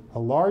one, a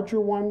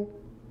larger one,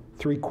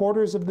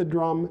 3/4 of the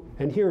drum,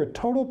 and here a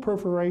total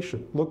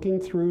perforation looking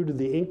through to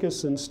the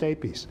incus and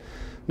stapes.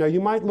 Now you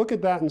might look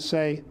at that and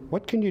say,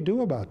 what can you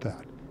do about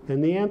that?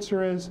 And the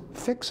answer is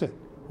fix it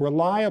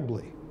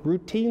reliably,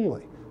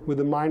 routinely, with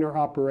a minor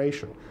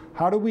operation.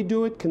 How do we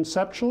do it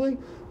conceptually?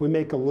 We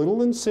make a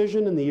little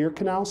incision in the ear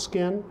canal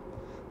skin.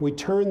 We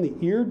turn the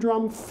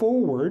eardrum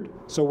forward,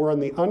 so we're on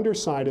the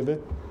underside of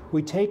it.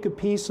 We take a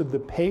piece of the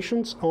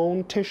patient's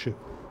own tissue,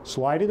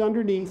 slide it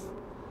underneath,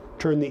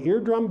 turn the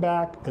eardrum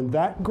back, and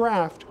that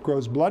graft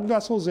grows blood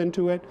vessels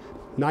into it,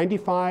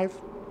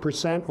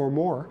 95% or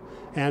more,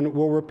 and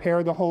will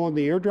repair the hole in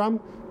the eardrum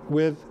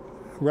with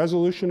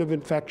resolution of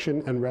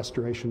infection and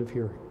restoration of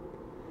hearing.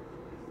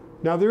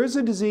 Now there is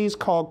a disease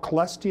called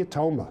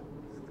cholesteatoma.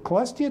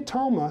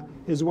 Cholesteatoma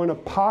is when a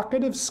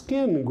pocket of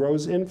skin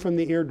grows in from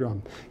the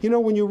eardrum. You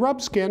know, when you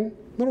rub skin,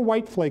 little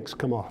white flakes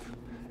come off.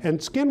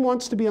 And skin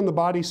wants to be on the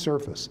body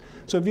surface.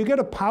 So if you get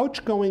a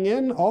pouch going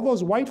in, all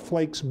those white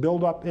flakes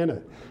build up in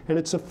it. And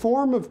it's a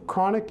form of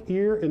chronic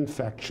ear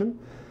infection.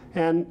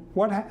 And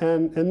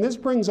this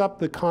brings up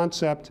the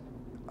concept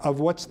of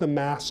what's the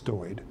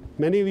mastoid.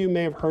 Many of you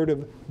may have heard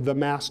of the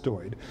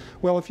mastoid.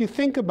 Well, if you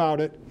think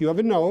about it, you have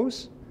a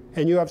nose,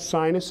 and you have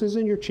sinuses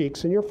in your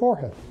cheeks and your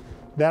forehead.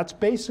 That's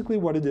basically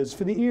what it is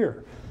for the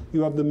ear.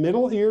 You have the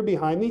middle ear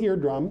behind the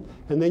eardrum,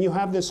 and then you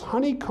have this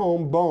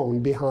honeycomb bone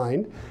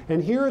behind,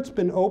 and here it's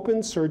been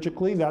opened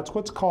surgically. That's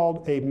what's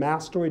called a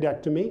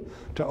mastoidectomy,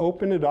 to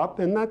open it up,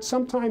 and that's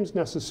sometimes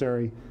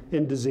necessary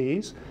in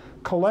disease.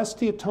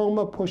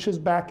 Cholesteatoma pushes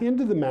back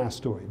into the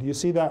mastoid. You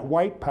see that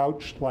white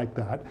pouch like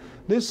that.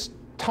 This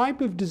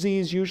type of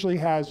disease usually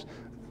has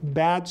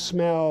bad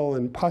smell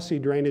and pussy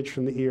drainage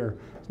from the ear.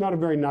 It's not a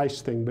very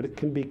nice thing, but it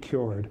can be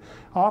cured.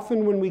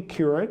 Often when we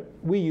cure it,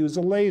 we use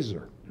a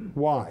laser.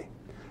 Why?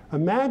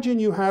 Imagine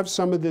you have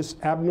some of this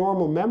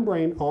abnormal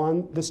membrane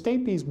on the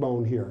stapes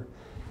bone here.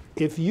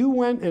 If you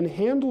went and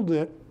handled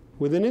it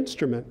with an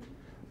instrument,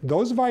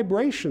 those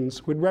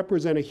vibrations would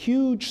represent a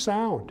huge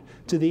sound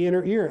to the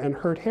inner ear and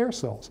hurt hair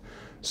cells.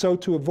 So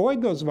to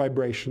avoid those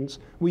vibrations,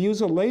 we use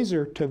a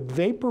laser to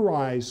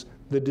vaporize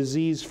the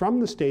disease from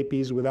the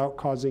stapes without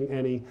causing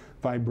any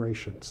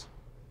vibrations.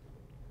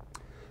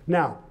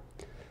 Now,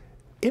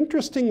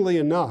 interestingly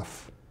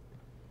enough,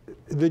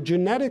 the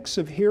genetics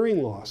of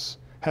hearing loss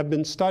have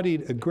been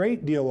studied a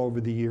great deal over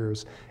the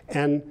years,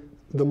 and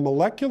the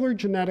molecular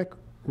genetic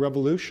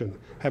revolution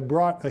have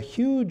brought a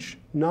huge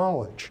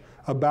knowledge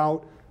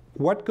about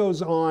what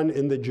goes on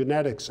in the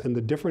genetics and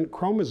the different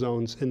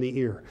chromosomes in the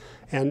ear.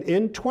 And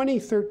in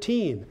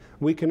 2013,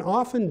 we can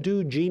often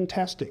do gene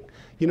testing.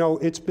 You know,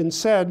 it's been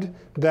said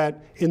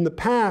that in the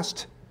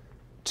past,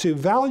 to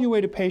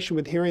evaluate a patient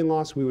with hearing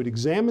loss, we would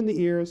examine the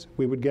ears,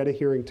 we would get a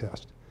hearing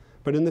test.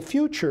 But in the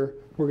future,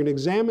 we're going to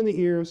examine the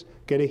ears,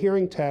 get a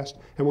hearing test,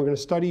 and we're going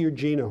to study your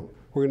genome.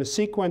 We're going to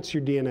sequence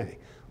your DNA.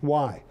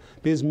 Why?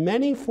 Because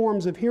many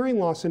forms of hearing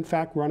loss, in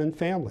fact, run in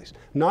families,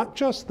 not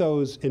just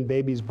those in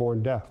babies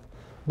born deaf,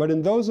 but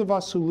in those of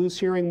us who lose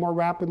hearing more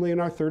rapidly in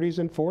our 30s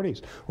and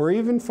 40s, or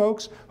even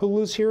folks who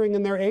lose hearing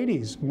in their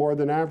 80s more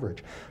than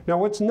average. Now,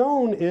 what's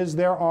known is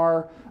there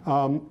are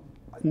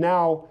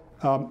now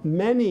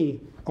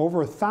many, over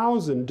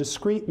 1,000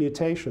 discrete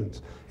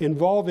mutations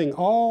involving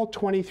all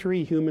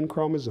 23 human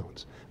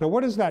chromosomes. Now,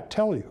 what does that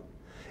tell you?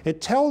 It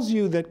tells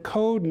you that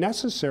code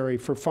necessary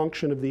for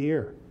function of the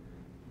ear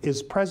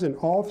is present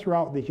all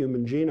throughout the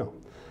human genome.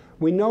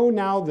 We know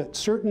now that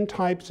certain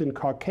types in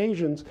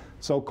Caucasians,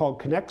 so-called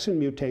connexin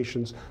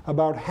mutations,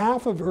 about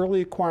half of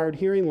early acquired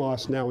hearing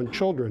loss now in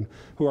children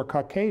who are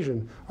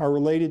Caucasian are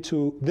related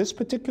to this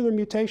particular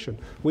mutation.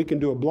 We can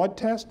do a blood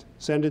test,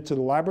 send it to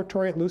the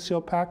laboratory at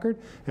Lucille Packard,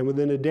 and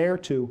within a day or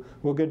two,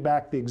 we'll get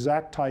back the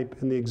exact type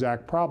and the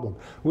exact problem.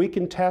 We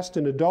can test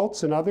in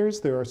adults and others.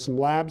 There are some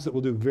labs that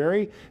will do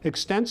very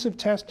extensive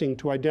testing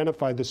to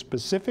identify the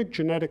specific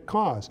genetic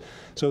cause.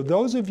 So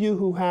those of you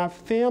who have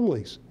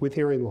families with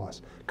hearing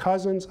loss,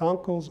 cousins,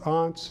 uncles,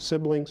 aunts,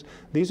 siblings,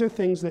 these are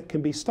things that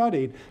can be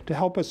studied to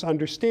help us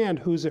understand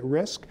who's at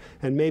risk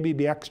and maybe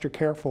be extra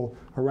careful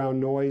around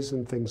noise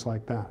and things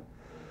like that.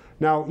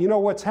 Now, you know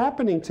what's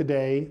happening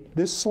today,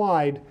 this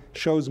slide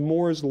shows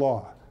Moore's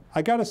law.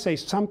 I got to say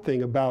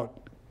something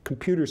about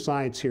computer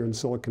science here in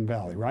Silicon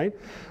Valley, right?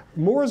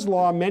 Moore's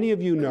law, many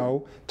of you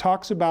know,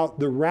 talks about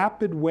the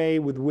rapid way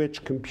with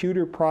which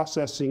computer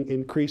processing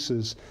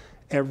increases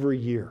every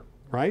year,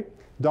 right?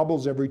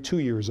 Doubles every 2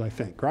 years, I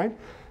think, right?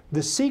 The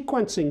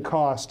sequencing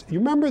cost, you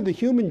remember the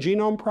Human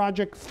Genome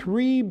Project,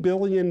 $3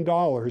 billion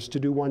to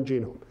do one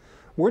genome.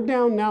 We're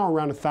down now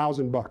around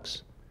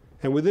 $1,000.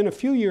 And within a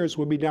few years,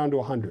 we'll be down to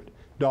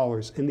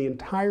 $100. And the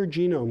entire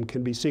genome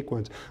can be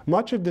sequenced.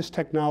 Much of this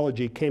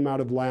technology came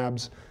out of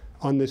labs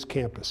on this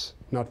campus,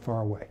 not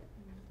far away.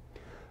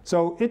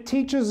 So it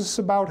teaches us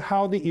about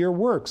how the ear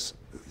works.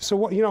 So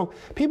what, you know,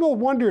 people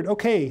wondered,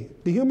 okay,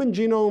 the human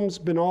genome's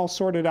been all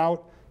sorted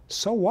out,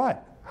 so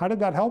what? How did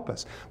that help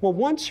us? Well,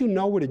 once you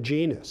know what a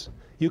gene is,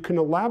 you can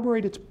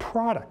elaborate its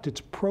product,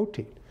 its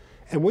protein.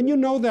 And when you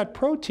know that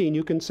protein,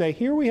 you can say,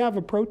 here we have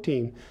a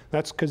protein,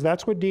 that's because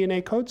that's what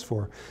DNA codes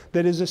for,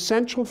 that is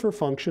essential for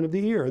function of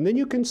the ear. And then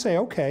you can say,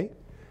 okay,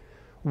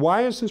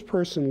 why is this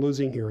person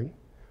losing hearing?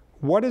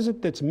 What is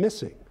it that's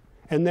missing?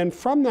 And then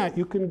from that,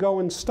 you can go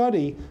and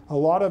study a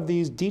lot of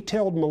these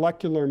detailed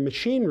molecular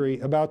machinery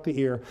about the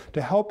ear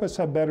to help us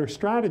have better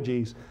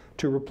strategies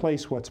to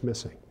replace what's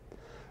missing.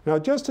 Now,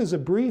 just as a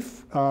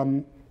brief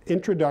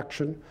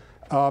introduction,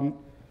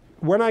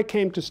 when I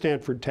came to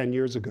Stanford 10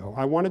 years ago,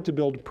 I wanted to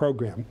build a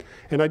program,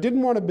 and I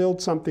didn't want to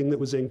build something that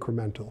was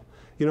incremental.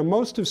 You know,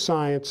 most of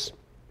science,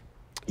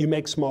 you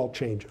make small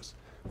changes,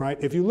 right?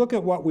 If you look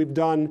at what we've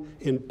done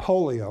in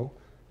polio,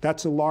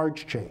 that's a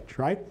large change,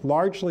 right?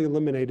 Largely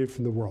eliminated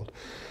from the world.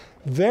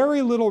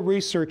 Very little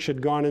research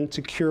had gone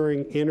into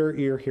curing inner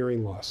ear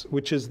hearing loss,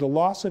 which is the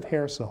loss of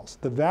hair cells.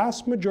 The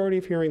vast majority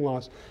of hearing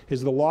loss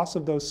is the loss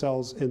of those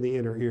cells in the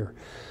inner ear.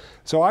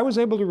 So I was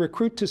able to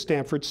recruit to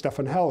Stanford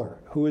Stefan Heller,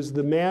 who is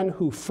the man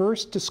who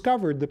first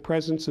discovered the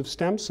presence of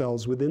stem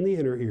cells within the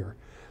inner ear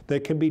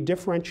that can be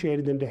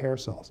differentiated into hair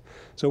cells.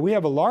 So we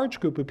have a large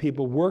group of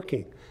people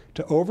working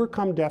to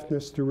overcome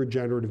deafness through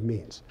regenerative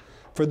means.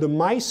 For the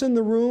mice in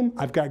the room,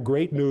 I've got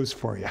great news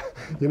for you.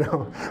 You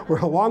know, we're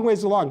a long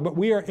ways along, but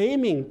we are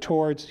aiming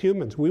towards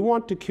humans. We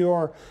want to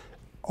cure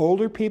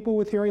older people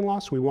with hearing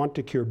loss. We want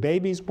to cure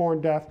babies born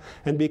deaf.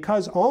 And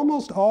because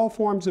almost all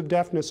forms of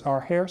deafness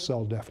are hair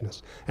cell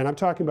deafness, and I'm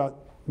talking about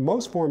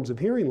most forms of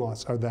hearing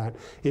loss are that,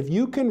 if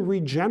you can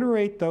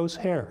regenerate those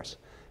hairs,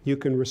 you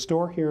can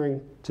restore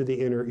hearing to the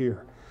inner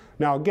ear.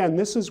 Now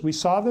again, we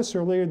saw this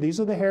earlier, these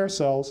are the hair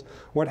cells.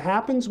 What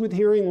happens with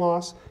hearing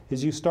loss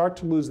is you start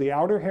to lose the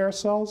outer hair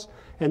cells,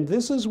 and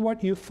this is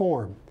what you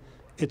form.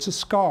 It's a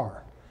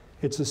scar.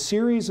 It's a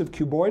series of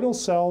cuboidal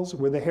cells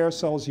where the hair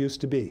cells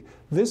used to be.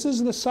 This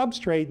is the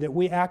substrate that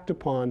we act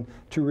upon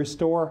to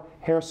restore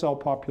hair cell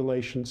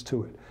populations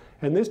to it.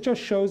 And this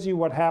just shows you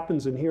what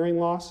happens in hearing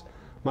loss.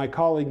 My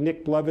colleague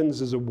Nick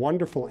Blevins is a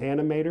wonderful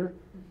animator.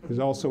 He's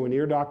also an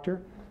ear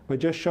doctor. But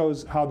just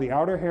shows how the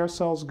outer hair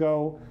cells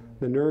go,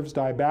 the nerves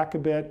die back a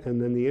bit,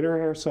 and then the inner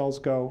hair cells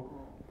go.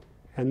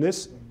 And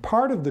this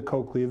part of the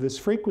cochlea, this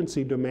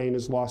frequency domain,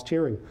 is lost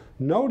hearing.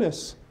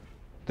 Notice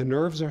the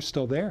nerves are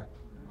still there.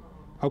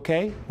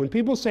 Okay? When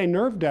people say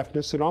nerve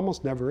deafness, it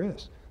almost never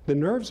is. The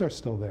nerves are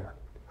still there.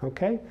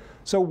 Okay?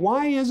 So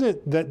why is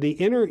it that the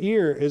inner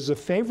ear is a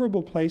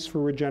favorable place for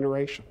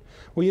regeneration?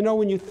 Well, you know,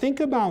 when you think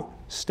about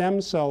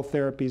stem cell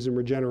therapies and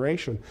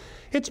regeneration,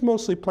 it's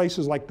mostly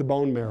places like the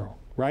bone marrow,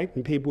 right?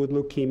 And people with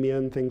leukemia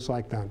and things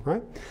like that,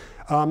 right?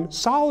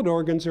 Solid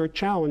organs are a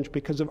challenge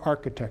because of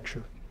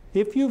architecture.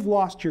 If you've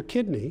lost your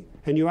kidney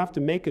and you have to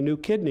make a new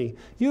kidney,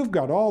 you've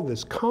got all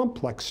this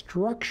complex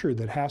structure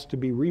that has to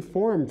be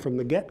reformed from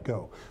the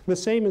get-go. The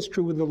same is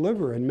true with the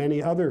liver and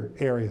many other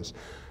areas.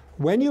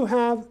 When you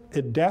have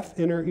a deaf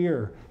inner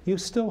ear, you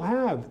still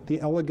have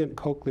the elegant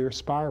cochlear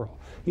spiral.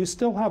 You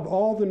still have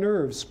all the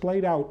nerves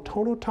splayed out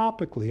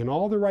tonotopically in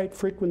all the right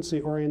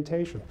frequency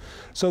orientation.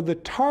 So the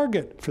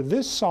target for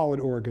this solid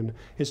organ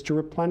is to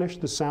replenish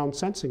the sound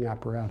sensing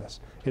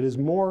apparatus. It is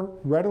more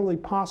readily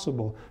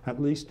possible,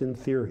 at least in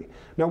theory.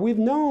 Now we've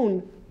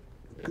known,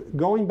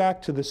 going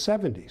back to the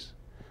 70s,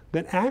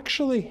 that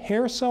actually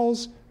hair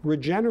cells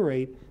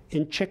regenerate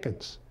in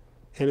chickens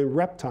and in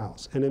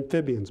reptiles and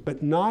amphibians,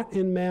 but not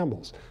in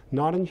mammals,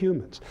 not in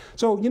humans.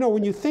 So, you know,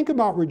 when you think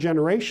about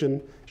regeneration,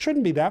 it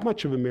shouldn't be that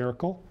much of a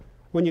miracle.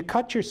 When you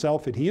cut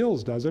yourself, it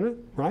heals, doesn't it,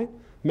 right?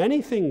 Many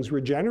things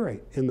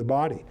regenerate in the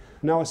body.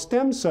 Now, a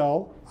stem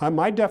cell,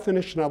 my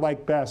definition I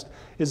like best,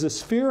 is a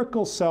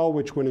spherical cell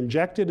which, when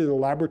injected in a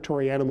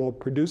laboratory animal,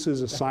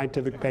 produces a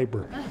scientific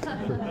paper.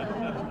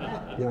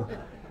 Yeah.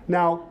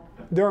 Now,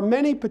 there are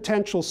many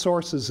potential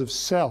sources of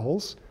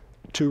cells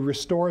to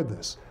restore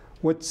this.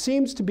 What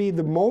seems to be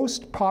the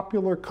most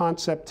popular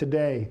concept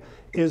today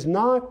is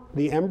not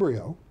the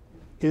embryo,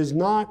 is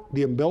not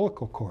the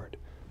umbilical cord,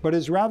 but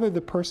is rather the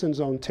person's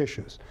own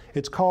tissues.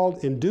 It's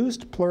called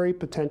induced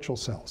pluripotential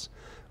cells.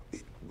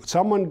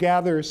 Someone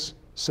gathers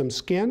some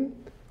skin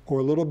or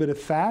a little bit of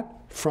fat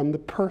from the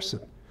person,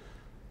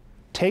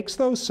 takes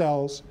those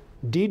cells,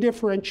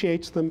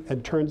 de-differentiates them,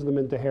 and turns them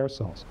into hair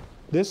cells.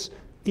 This,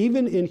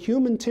 even in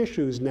human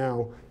tissues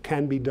now,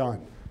 can be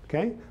done.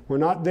 Okay? We're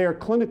not there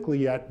clinically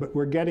yet, but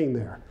we're getting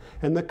there.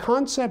 And the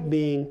concept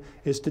being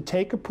is to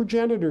take a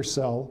progenitor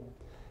cell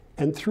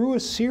and through a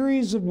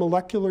series of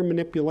molecular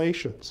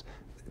manipulations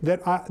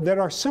that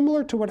are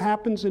similar to what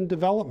happens in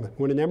development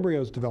when an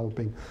embryo is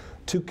developing,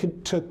 to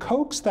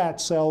coax that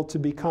cell to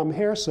become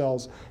hair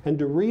cells and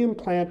to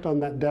reimplant on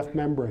that deaf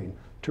membrane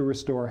to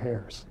restore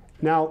hairs.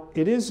 Now,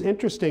 it is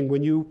interesting,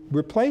 when you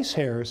replace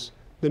hairs,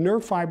 the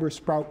nerve fibers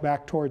sprout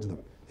back towards them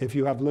if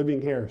you have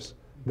living hairs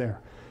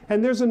there.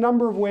 And there's a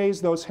number of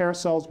ways those hair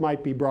cells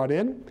might be brought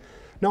in.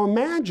 Now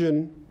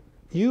imagine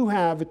you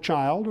have a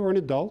child or an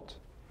adult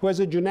who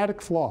has a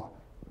genetic flaw.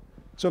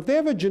 So if they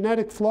have a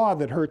genetic flaw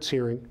that hurts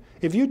hearing,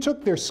 if you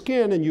took their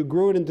skin and you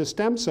grew it into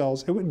stem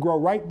cells, it would grow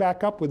right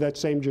back up with that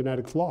same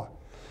genetic flaw.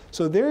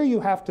 So there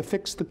you have to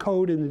fix the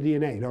code in the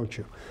DNA, don't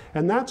you?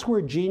 And that's where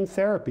gene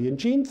therapy, and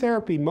gene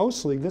therapy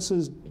mostly, this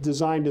is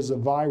designed as a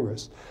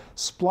virus,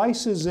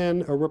 splices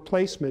in a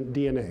replacement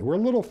DNA. We're a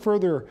little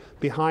further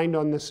behind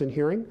on this in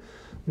hearing.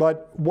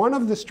 But one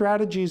of the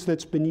strategies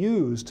that's been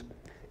used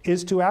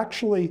is to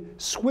actually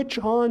switch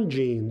on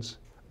genes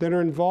that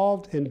are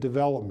involved in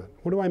development.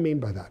 What do I mean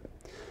by that?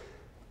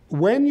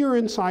 When you're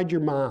inside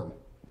your mom,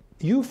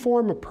 you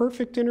form a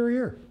perfect inner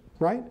ear,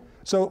 right?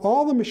 So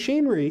all the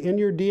machinery in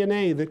your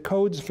DNA that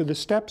codes for the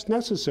steps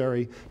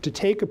necessary to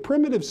take a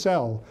primitive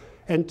cell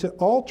and to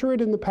alter it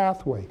in the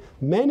pathway,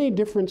 many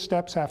different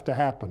steps have to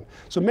happen.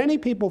 So many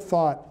people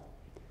thought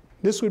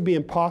this would be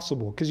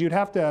impossible because you'd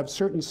have to have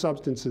certain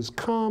substances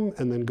come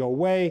and then go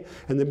away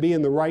and then be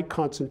in the right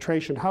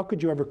concentration. How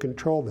could you ever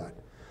control that?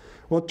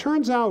 Well, it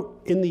turns out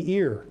in the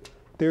ear,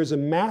 there's a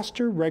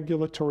master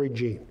regulatory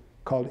gene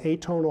called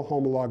atonal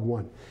homolog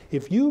 1.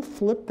 If you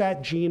flip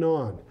that gene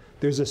on,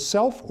 there's a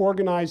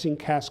self-organizing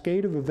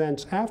cascade of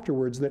events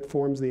afterwards that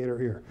forms the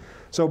inner ear.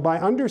 So by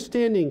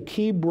understanding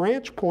key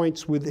branch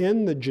points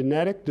within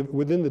the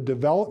within the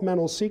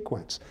developmental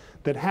sequence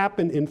that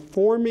happen in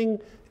forming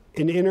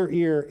an inner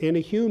ear in a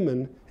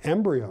human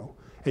embryo,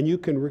 and you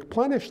can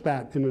replenish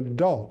that in an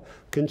adult,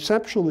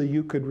 conceptually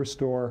you could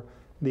restore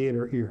the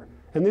inner ear.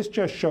 And this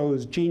just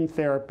shows gene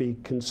therapy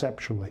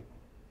conceptually.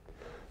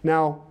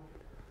 Now,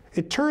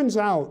 it turns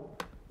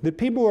out that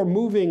people are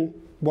moving,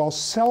 while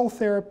cell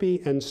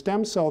therapy and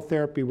stem cell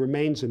therapy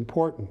remains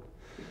important,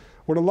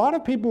 what a lot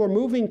of people are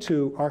moving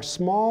to are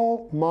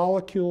small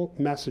molecule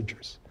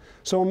messengers.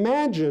 So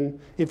imagine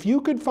if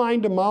you could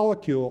find a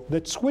molecule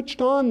that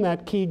switched on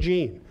that key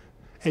gene,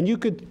 and you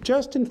could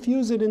just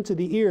infuse it into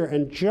the ear,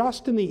 and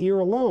just in the ear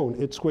alone,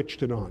 it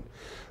switched it on.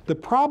 The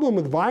problem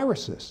with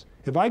viruses,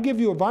 if I give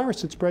you a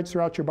virus, it spreads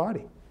throughout your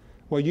body.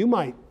 Well, you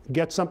might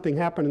get something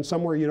happening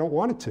somewhere you don't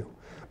want it to.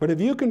 But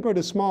if you can put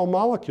a small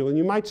molecule, and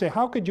you might say,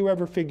 how could you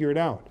ever figure it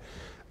out?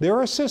 There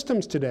are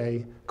systems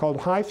today called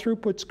high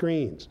throughput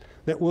screens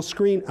that will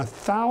screen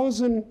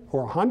 1,000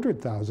 or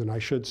 100,000, I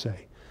should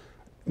say,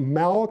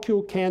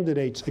 molecule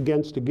candidates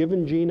against a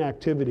given gene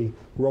activity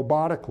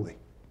robotically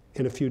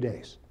in a few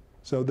days.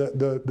 So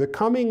the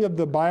coming of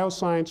the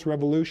bioscience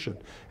revolution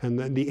and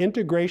the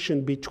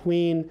integration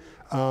between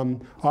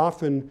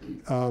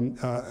often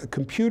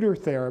computer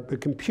therapy,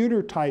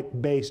 computer type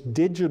based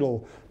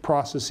digital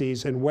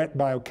processes and wet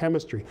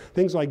biochemistry,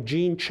 things like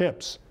gene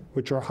chips,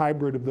 which are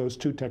hybrid of those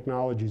two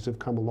technologies, have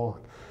come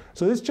along.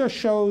 So this just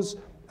shows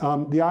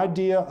the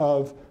idea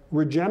of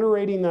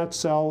regenerating that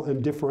cell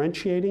and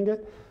differentiating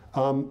it.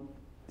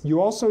 You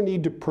also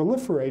need to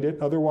proliferate it,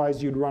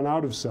 otherwise you'd run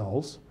out of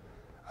cells.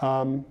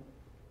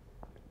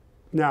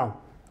 Now,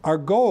 our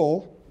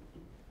goal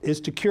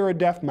is to cure a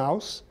deaf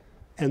mouse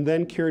and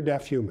then cure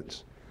deaf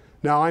humans.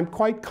 Now, I'm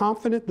quite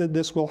confident that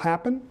this will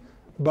happen,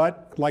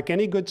 but like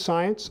any good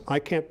science, I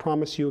can't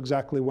promise you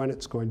exactly when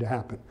it's going to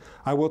happen.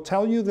 I will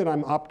tell you that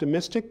I'm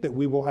optimistic that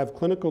we will have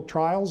clinical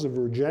trials of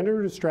a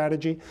regenerative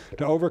strategy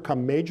to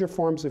overcome major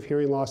forms of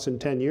hearing loss in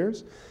 10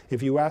 years.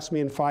 If you ask me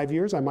in 5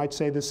 years, I might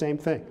say the same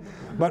thing.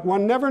 But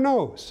one never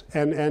knows.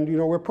 And you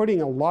know, we're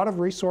putting a lot of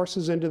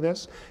resources into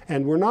this,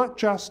 and we're not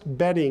just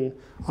betting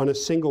on a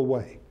single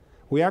way.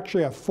 We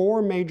actually have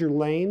 4 major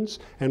lanes,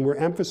 and we're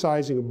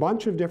emphasizing a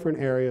bunch of different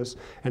areas.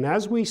 And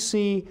as we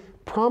see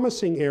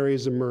promising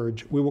areas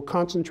emerge, we will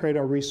concentrate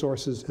our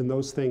resources in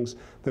those things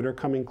that are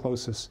coming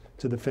closest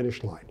to the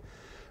finish line.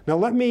 Now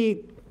let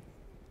me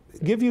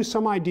give you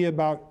some idea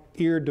about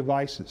ear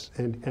devices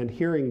and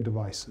hearing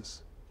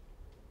devices.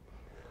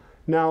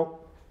 Now,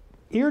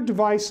 ear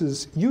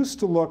devices used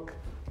to look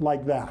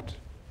like that.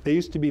 They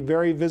used to be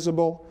very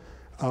visible.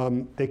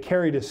 They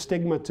carried a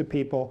stigma to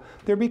people.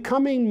 They're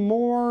becoming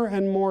more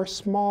and more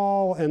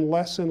small and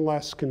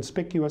less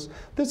conspicuous.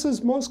 This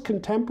is most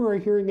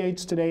contemporary hearing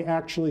aids today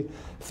actually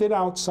fit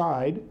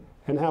outside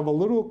and have a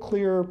little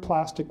clear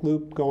plastic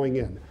loop going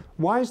in.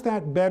 Why is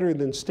that better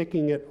than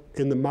sticking it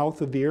in the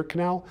mouth of the ear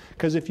canal?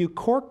 Because if you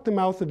cork the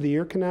mouth of the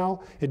ear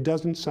canal, it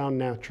doesn't sound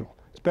natural.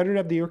 It's better to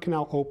have the ear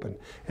canal open.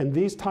 And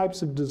these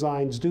types of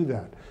designs do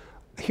that.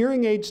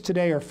 Hearing aids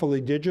today are fully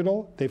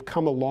digital. They've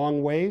come a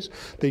long ways.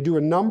 They do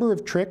a number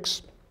of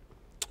tricks.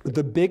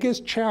 The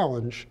biggest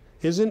challenge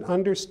isn't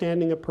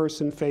understanding a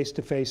person face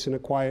to face in a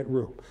quiet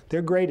room.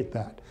 They're great at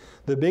that.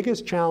 The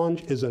biggest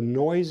challenge is a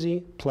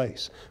noisy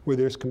place where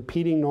there's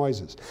competing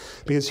noises,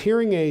 because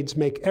hearing aids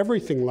make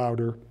everything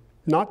louder,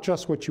 not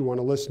just what you want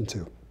to listen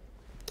to.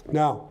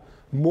 Now,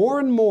 more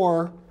and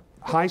more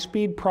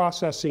high-speed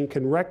processing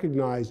can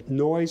recognize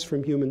noise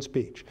from human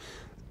speech.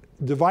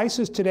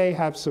 Devices today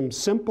have some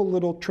simple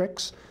little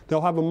tricks.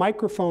 They'll have a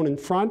microphone in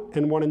front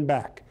and one in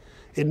back.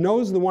 It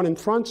knows the one in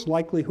front's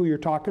likely who you're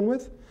talking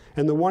with,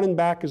 and the one in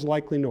back is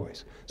likely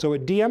noise. So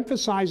it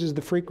de-emphasizes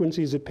the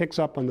frequencies it picks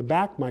up on the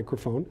back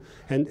microphone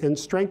and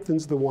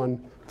strengthens the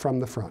one from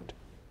the front.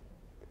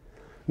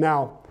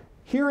 Now,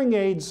 hearing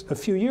aids a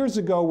few years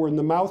ago were in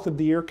the mouth of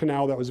the ear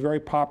canal. That was very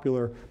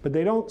popular, but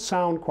they don't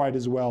sound quite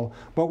as well.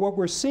 But what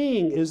we're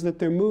seeing is that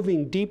they're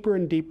moving deeper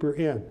and deeper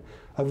in.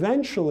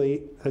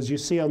 Eventually, as you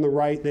see on the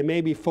right, they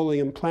may be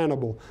fully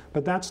implantable,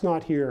 but that's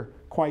not here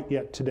quite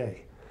yet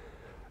today.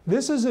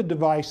 This is a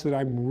device that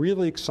I'm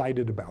really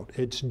excited about.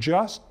 It's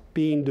just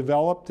being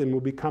developed and will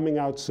be coming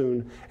out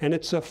soon, and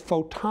it's a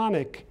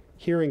photonic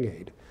hearing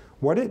aid.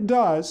 What it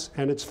does,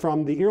 and it's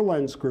from the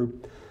EarLens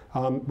group,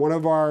 one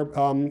of our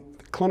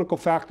clinical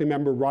faculty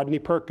member, Rodney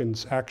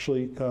Perkins,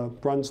 actually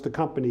runs the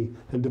company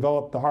and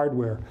developed the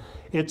hardware.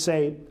 It's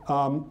a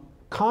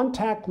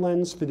contact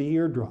lens for the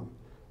eardrum.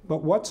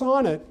 But what's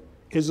on it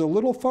is a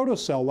little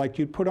photocell like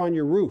you'd put on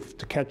your roof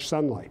to catch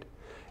sunlight.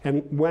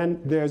 And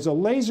when there's a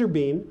laser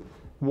beam,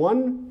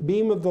 one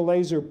beam of the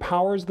laser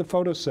powers the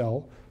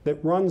photocell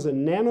that runs a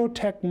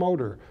nanotech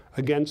motor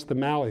against the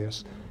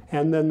malleus.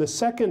 And then the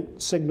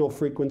second signal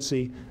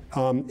frequency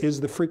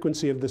is the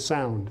frequency of the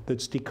sound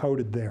that's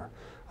decoded there.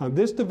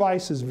 This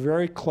device is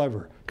very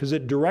clever because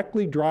it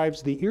directly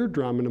drives the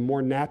eardrum in a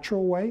more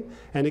natural way,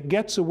 and it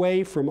gets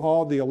away from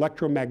all the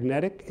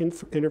electromagnetic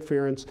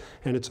interference,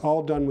 and it's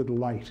all done with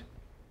light.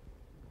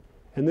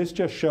 And this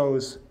just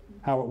shows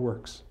how it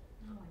works.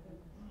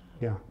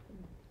 Yeah.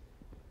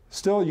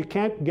 Still, you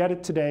can't get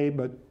it today,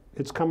 but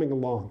it's coming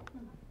along.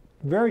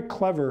 Very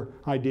clever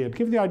idea.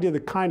 Give you the idea of the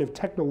kind of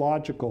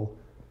technological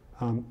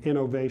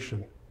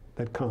innovation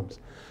that comes.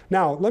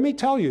 Now, let me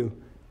tell you,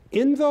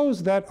 in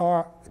those that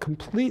are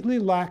completely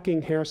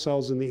lacking hair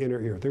cells in the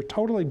inner ear, they're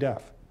totally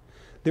deaf,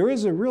 there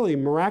is a really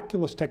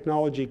miraculous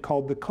technology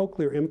called the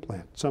cochlear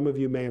implant, some of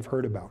you may have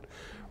heard about.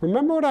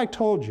 Remember what I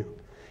told you.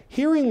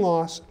 Hearing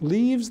loss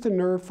leaves the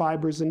nerve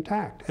fibers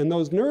intact, and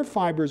those nerve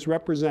fibers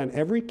represent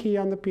every key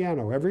on the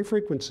piano, every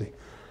frequency.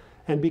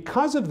 And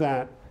because of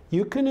that,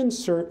 you can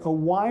insert a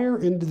wire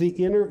into the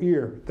inner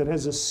ear that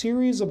has a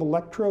series of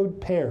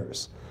electrode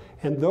pairs,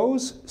 and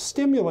those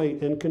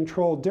stimulate and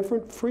control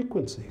different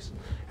frequencies.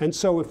 And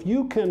so if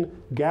you can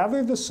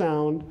gather the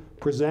sound,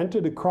 present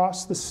it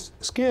across the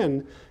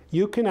skin,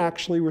 you can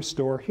actually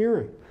restore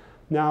hearing.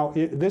 Now,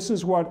 this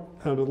is what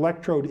an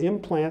electrode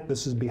implant,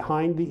 this is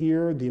behind the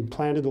ear, the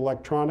implanted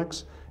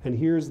electronics, and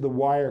here's the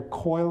wire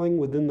coiling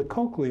within the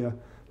cochlea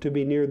to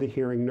be near the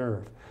hearing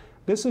nerve.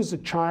 This is a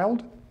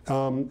child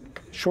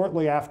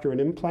shortly after an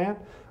implant,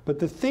 but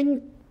the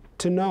thing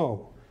to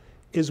know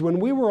is when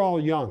we were all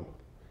young,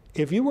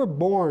 if you were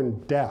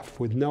born deaf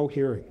with no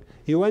hearing,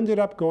 you ended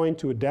up going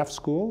to a deaf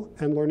school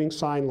and learning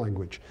sign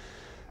language.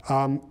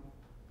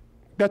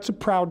 That's a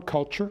proud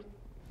culture,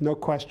 no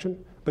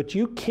question. But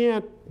you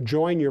can't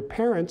join your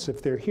parents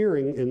if they're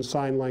hearing in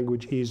sign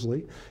language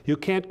easily. You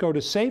can't go to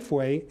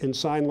Safeway in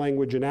sign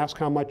language and ask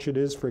how much it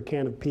is for a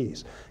can of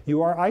peas.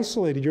 You are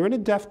isolated. You're in a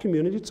deaf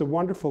community. It's a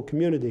wonderful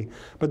community.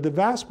 But the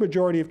vast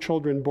majority of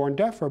children born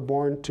deaf are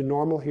born to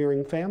normal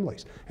hearing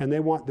families, and they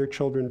want their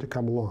children to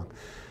come along.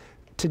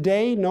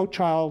 Today, no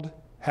child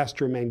has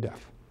to remain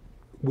deaf.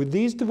 With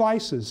these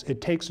devices, it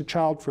takes a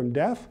child from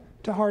deaf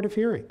to hard of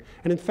hearing.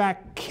 And in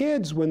fact,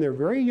 kids, when they're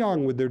very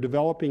young with their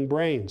developing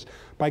brains,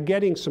 by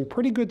getting some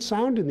pretty good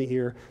sound in the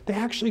ear, they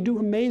actually do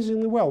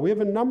amazingly well. We have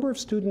a number of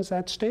students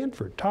at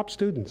Stanford, top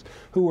students,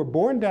 who were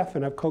born deaf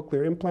and have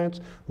cochlear implants,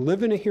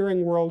 live in a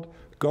hearing world,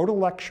 go to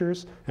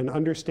lectures, and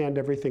understand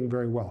everything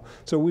very well.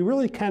 So we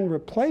really can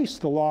replace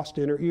the lost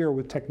inner ear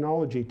with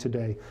technology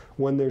today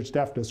when there's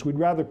deafness. We'd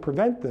rather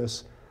prevent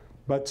this,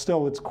 but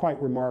still it's quite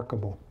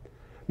remarkable.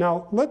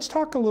 Now, let's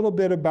talk a little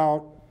bit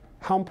about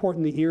how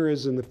important the ear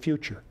is in the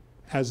future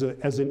as an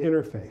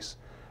interface.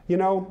 You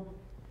know,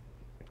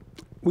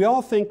 we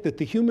all think that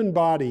the human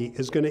body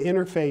is going to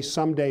interface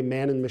someday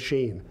man and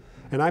machine.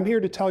 And I'm here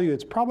to tell you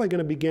it's probably going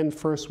to begin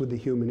first with the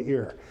human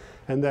ear.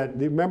 And that,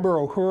 remember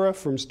Uhura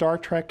from Star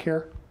Trek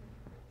here?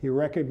 You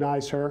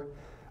recognize her?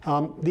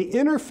 The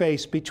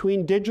interface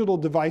between digital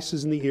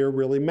devices in the ear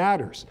really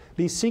matters.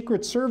 These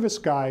Secret Service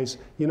guys,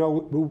 you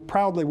know, who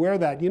proudly wear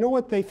that, you know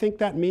what they think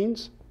that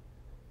means?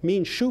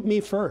 Means shoot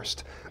me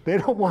first. They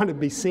don't want to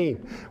be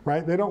seen,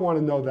 right? They don't want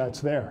to know that's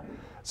there.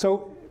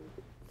 So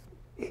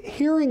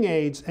hearing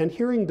aids and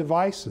hearing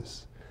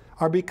devices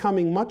are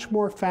becoming much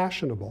more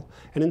fashionable.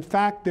 And in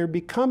fact, they're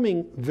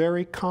becoming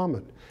very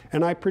common.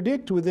 And I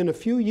predict within a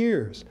few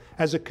years,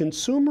 as a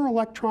consumer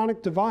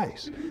electronic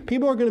device,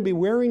 people are going to be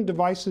wearing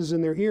devices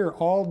in their ear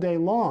all day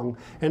long,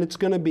 and it's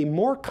going to be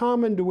more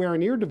common to wear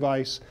an ear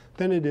device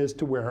than it is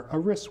to wear a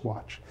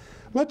wristwatch.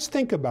 Let's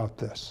think about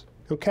this.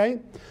 Okay?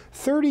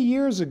 30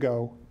 years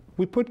ago,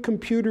 we put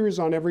computers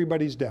on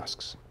everybody's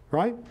desks,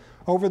 right?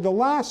 Over the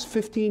last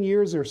 15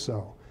 years or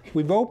so,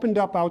 we've opened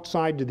up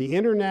outside to the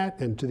internet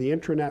and to the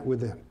intranet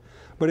within.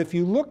 But if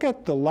you look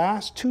at the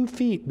last 2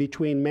 feet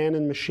between man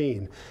and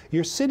machine,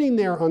 you're sitting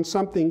there on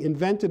something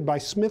invented by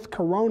Smith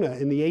Corona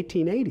in the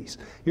 1880s.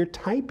 You're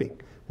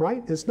typing,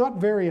 right? It's not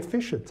very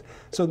efficient.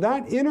 So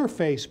that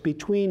interface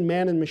between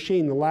man and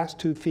machine, the last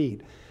 2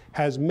 feet,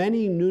 has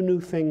many new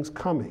things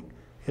coming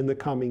in the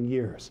coming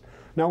years.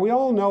 Now, we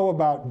all know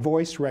about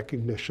voice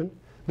recognition.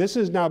 This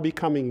is now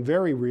becoming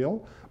very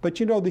real. But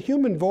you know, the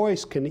human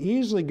voice can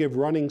easily give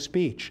running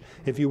speech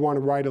if you want to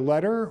write a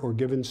letter or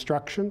give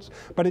instructions.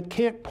 But it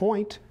can't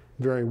point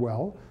very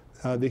well,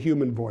 the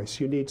human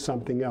voice. You need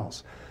something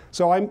else.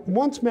 So I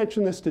once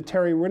mentioned this to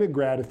Terry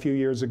Winograd a few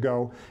years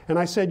ago. And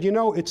I said, you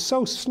know, it's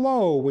so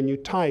slow when you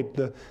type.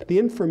 The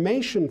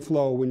information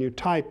flow when you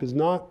type is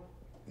not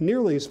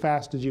nearly as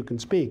fast as you can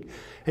speak.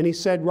 And he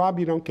said, Rob,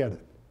 you don't get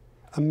it.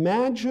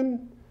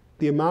 Imagine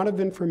the amount of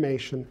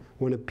information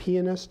when a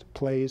pianist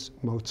plays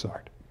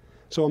Mozart.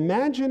 So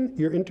imagine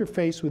your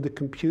interface with the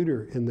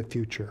computer in the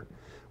future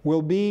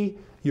will be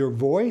your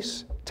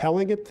voice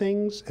telling it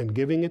things and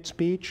giving it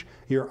speech,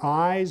 your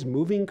eyes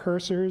moving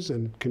cursors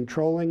and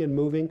controlling and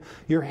moving,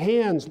 your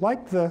hands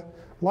like the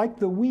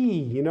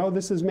Wii, you know,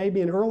 this is maybe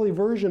an early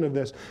version of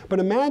this. But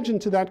imagine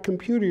to that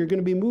computer, you're going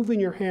to be moving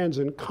your hands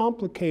in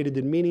complicated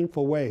and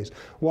meaningful ways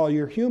while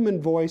your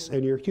human voice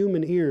and your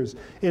human ears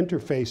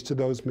interface to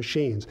those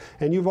machines.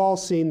 And you've all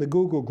seen the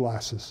Google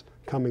glasses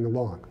coming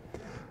along.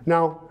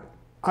 Now,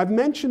 I've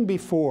mentioned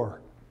before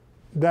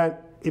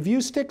that if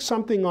you stick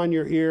something on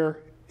your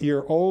ear,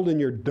 you're old and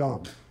you're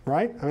dumb,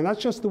 right? I mean,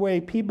 that's just the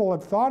way people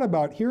have thought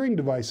about hearing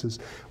devices.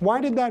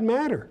 Why did that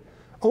matter?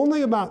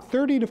 Only about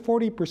 30 to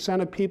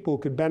 40% of people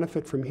who could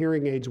benefit from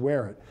hearing aids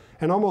wear it.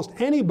 And almost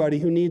anybody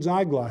who needs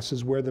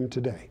eyeglasses wear them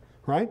today,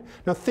 right?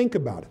 Now think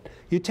about it.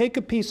 You take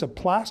a piece of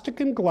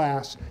plastic and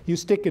glass, you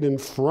stick it in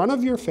front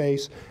of your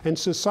face, and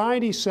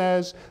society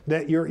says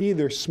that you're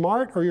either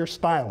smart or you're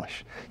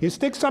stylish. You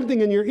stick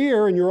something in your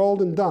ear and you're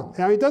old and dumb.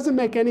 Now, it doesn't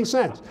make any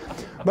sense.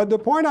 But the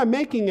point I'm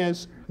making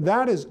is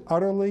that is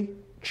utterly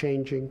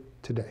changing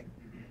today,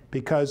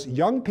 because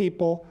young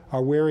people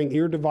are wearing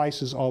ear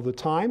devices all the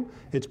time.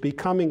 It's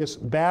becoming a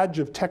badge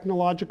of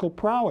technological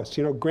prowess.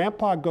 You know,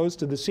 grandpa goes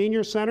to the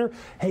senior center,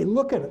 hey,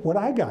 look at what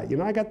I got. You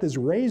know, I got this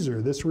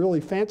razor, this really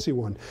fancy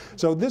one.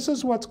 So this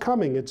is what's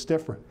coming. It's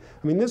different.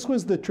 I mean, this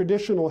was the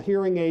traditional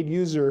hearing aid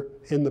user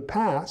in the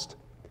past,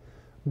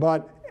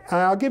 but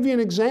I'll give you an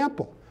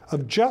example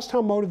of just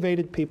how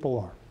motivated people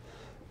are.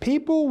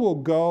 People will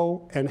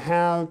go and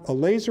have a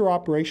laser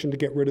operation to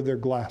get rid of their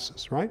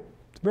glasses, right?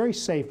 Very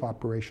safe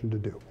operation to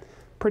do.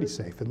 Pretty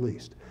safe, at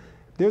least.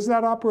 There's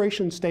that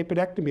operation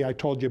stapedectomy I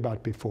told you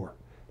about before.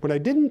 What I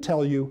didn't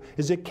tell you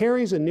is it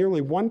carries a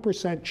nearly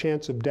 1%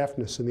 chance of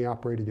deafness in the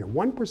operated ear.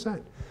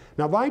 1%.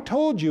 Now, if I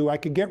told you I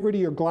could get rid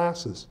of your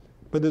glasses,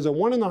 but there's a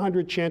 1 in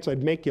 100 chance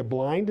I'd make you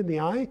blind in the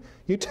eye,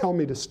 you tell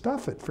me to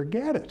stuff it,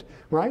 forget it,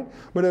 right?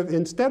 But if,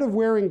 instead of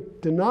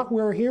to not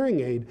wear a hearing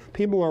aid,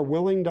 people are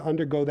willing to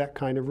undergo that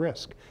kind of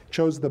risk. It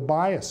shows the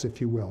bias,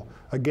 if you will,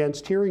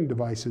 against hearing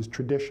devices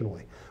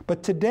traditionally.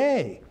 But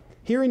today,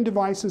 hearing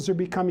devices are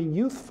becoming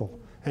youthful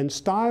and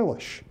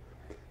stylish,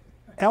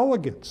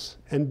 elegance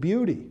and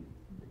beauty.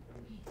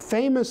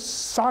 Famous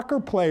soccer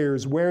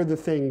players wear the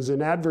things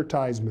in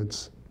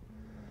advertisements.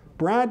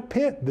 Brad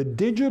Pitt, the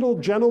digital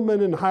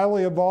gentleman and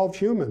highly evolved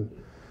human.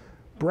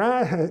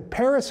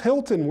 Paris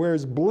Hilton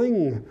wears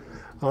bling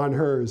on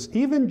hers.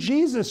 Even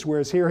Jesus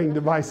wears hearing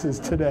devices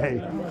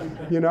today,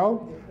 you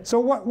know? So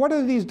what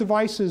are these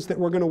devices that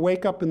we're going to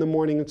wake up in the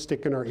morning and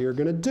stick in our ear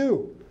going to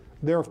do?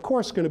 They're, of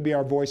course, going to be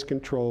our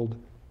voice-controlled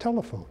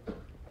telephone.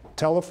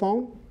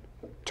 Telephone,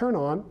 turn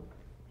on,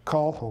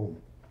 call home.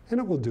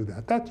 And it will do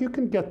that. You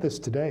can get this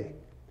today.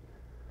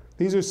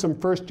 These are some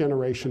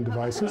first-generation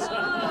devices.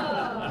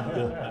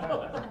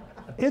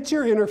 It's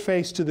your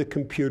interface to the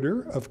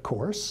computer, of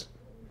course.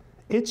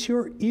 It's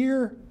your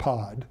ear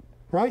pod,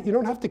 right? You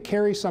don't have to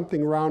carry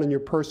something around in your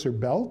purse or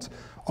belt.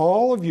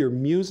 All of your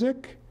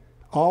music,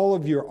 all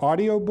of your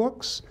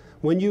audiobooks.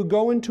 When you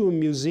go into a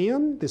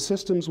museum, the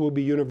systems will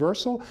be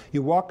universal.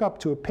 You walk up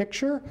to a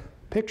picture,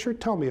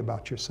 tell me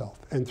about yourself.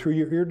 And through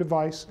your ear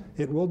device,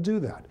 it will do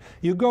that.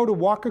 You go to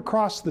walk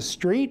across the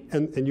street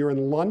and you're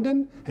in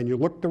London and you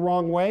look the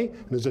wrong way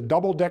and there's a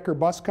double-decker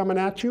bus coming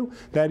at you,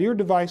 that ear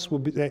device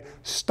will say,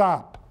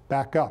 stop,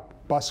 back up,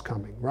 bus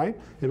coming, right?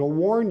 It'll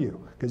warn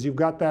you because you've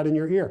got that in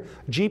your ear.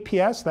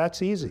 GPS,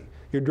 that's easy.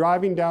 You're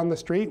driving down the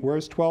street,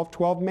 where's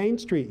 1212 Main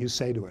Street, you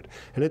say to it.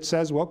 And it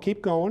says, well,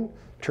 keep going,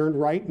 turn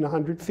right in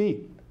 100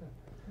 feet.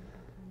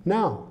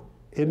 Now,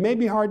 it may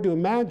be hard to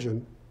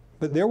imagine,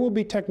 but there will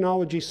be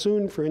technology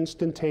soon for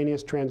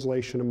instantaneous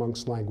translation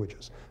amongst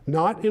languages.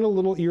 Not in a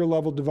little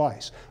ear-level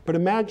device, but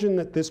imagine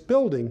that this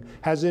building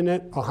has in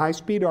it a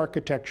high-speed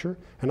architecture,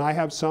 and I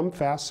have some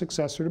fast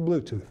successor to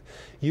Bluetooth.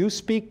 You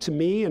speak to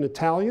me in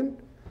Italian,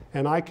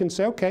 and I can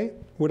say, okay,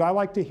 would I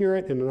like to hear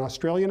it in an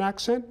Australian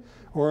accent,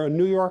 or a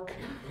New York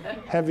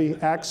heavy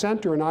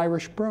accent, or an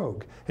Irish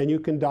brogue? And you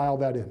can dial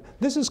that in.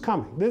 This is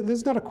coming.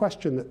 There's not a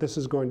question that this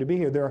is going to be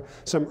here. There are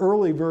some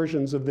early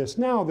versions of this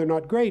now. They're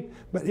not great,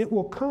 but it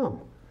will come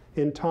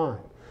in time.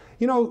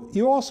 You know,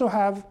 you also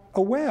have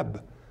a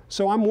web.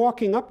 So I'm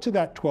walking up to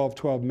that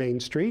 1212 Main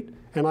Street,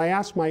 and I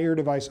ask my ear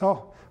device,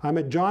 oh, I'm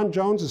at John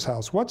Jones's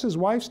house. What's his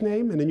wife's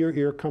name? And in your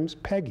ear comes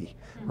Peggy,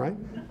 right?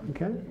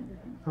 Okay,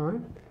 all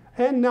right.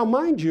 And now,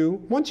 mind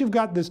you, once you've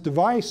got this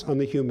device on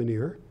the human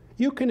ear,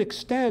 you can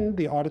extend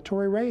the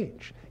auditory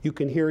range. You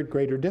can hear at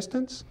greater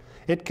distance.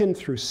 It can,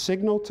 through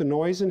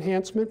signal-to-noise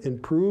enhancement,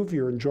 improve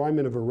your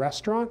enjoyment of a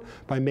restaurant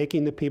by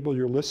making the people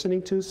you're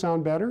listening to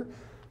sound better.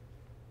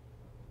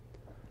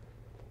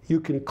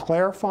 You can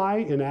clarify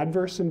in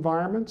adverse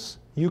environments.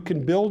 You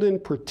can build in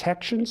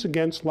protections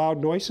against loud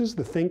noises.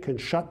 The thing can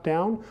shut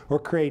down or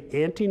create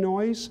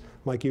anti-noise,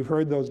 like you've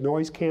heard those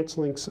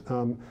noise-canceling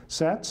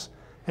sets.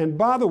 And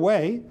by the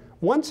way,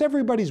 once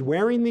everybody's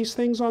wearing these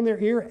things on their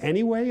ear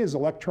anyway as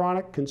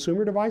electronic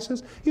consumer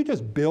devices, you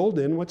just build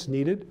in what's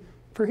needed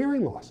for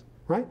hearing loss,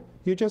 right?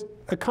 You just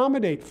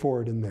accommodate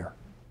for it in there.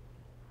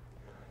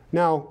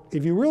 Now,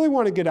 if you really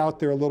want to get out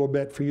there a little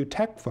bit for you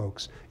tech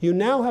folks, you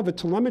now have a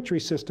telemetry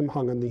system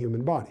hung on the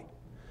human body,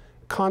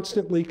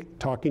 constantly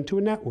talking to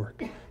a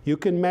network. You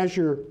can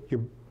measure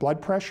your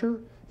blood pressure,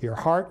 your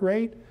heart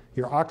rate,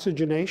 your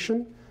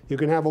oxygenation. You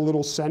can have a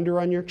little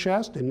sender on your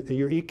chest and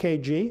your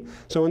EKG.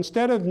 So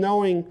instead of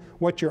knowing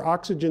what your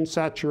oxygen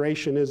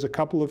saturation is a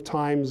couple of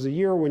times a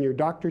year when your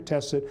doctor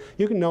tests it,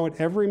 you can know it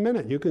every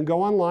minute. You can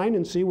go online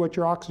and see what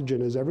your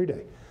oxygen is every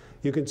day.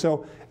 You can,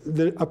 so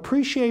the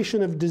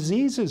appreciation of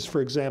diseases,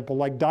 for example,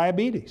 like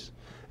diabetes,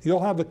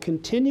 You'll have a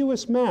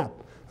continuous map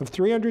of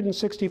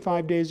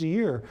 365 days a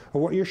year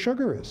of what your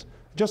sugar is.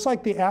 Just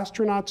like the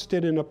astronauts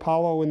did in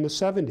Apollo in the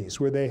 70s,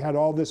 where they had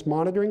all this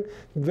monitoring.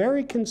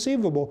 Very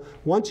conceivable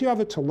once you have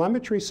a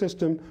telemetry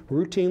system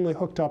routinely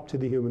hooked up to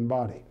the human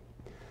body.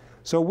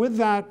 So with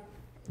that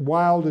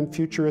wild and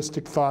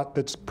futuristic thought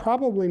that's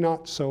probably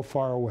not so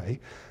far away,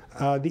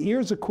 the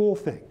ear's a cool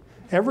thing.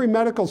 Every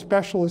medical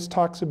specialist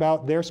talks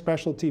about their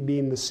specialty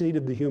being the seat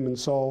of the human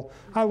soul.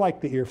 I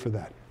like the ear for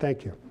that.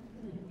 Thank you.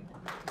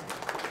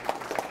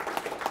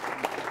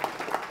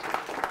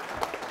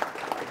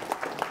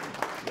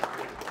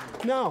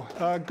 Now,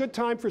 good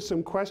time for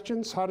some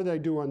questions. How did I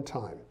do on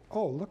time?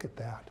 Oh, look at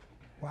that.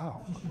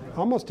 Wow.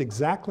 Almost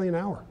exactly an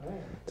hour.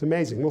 It's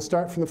amazing. We'll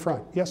start from the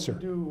front. Yes, sir.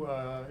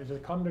 Is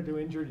it common to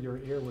injure your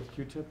ear with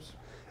Q-tips?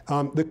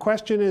 The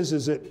question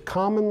is it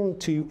common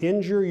to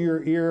injure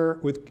your ear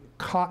with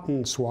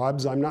cotton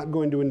swabs? I'm not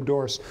going to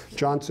endorse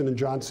Johnson &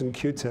 Johnson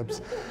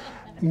Q-tips.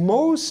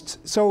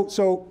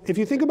 So if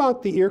you think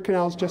about the ear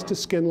canal as just a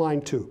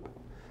skin-lined tube,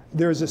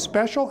 there's a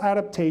special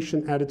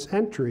adaptation at its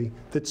entry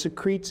that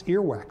secretes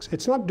earwax.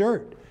 It's not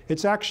dirt.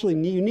 It's actually,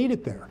 you need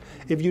it there.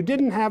 If you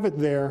didn't have it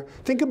there,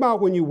 think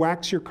about when you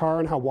wax your car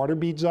and how water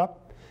beads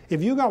up.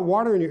 If you got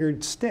water in your ear,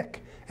 it'd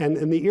stick.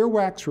 And the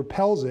earwax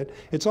repels it.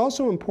 It's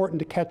also important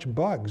to catch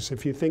bugs.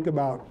 If you think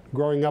about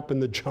growing up in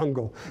the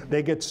jungle,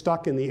 they get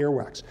stuck in the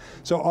earwax.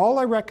 So all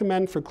I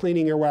recommend for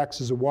cleaning earwax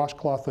is a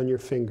washcloth on your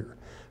finger.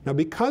 Now,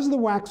 because the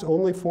wax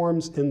only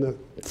forms in the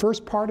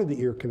first part of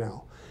the ear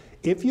canal,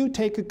 if you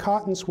take a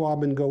cotton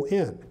swab and go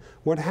in,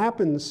 what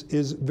happens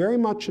is very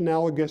much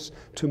analogous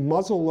to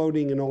muzzle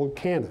loading an old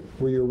cannon,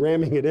 where you're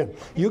ramming it in.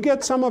 You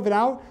get some of it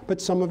out,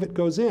 but some of it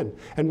goes in.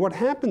 And what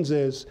happens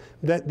is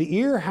that the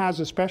ear has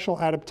a special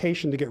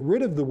adaptation to get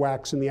rid of the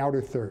wax in the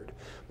outer third.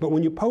 But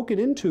when you poke it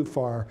in too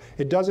far,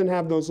 it doesn't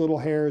have those little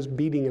hairs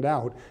beating it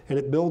out, and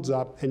it builds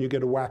up, and you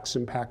get a wax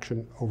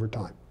impaction over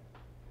time.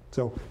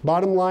 So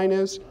bottom line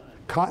is,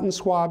 cotton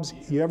swabs,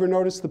 you ever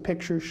notice the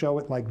pictures show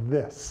it like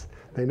this?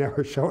 They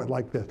never show it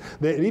like this.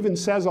 It even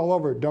says all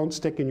over, don't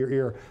stick in your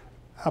ear.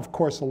 Of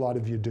course, a lot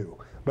of you do.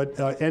 But,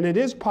 and it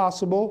is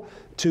possible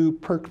to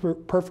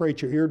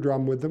perforate your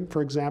eardrum with them,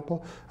 for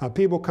example.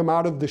 People come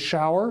out of the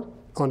shower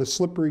on a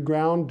slippery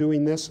ground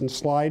doing this and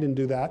slide and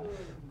do that.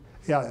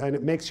 Yeah, and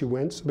it makes you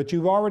wince. But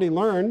you've already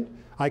learned,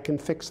 I can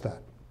fix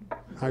that.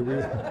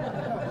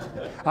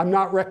 I'm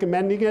not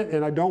recommending it,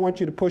 and I don't want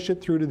you to push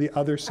it through to the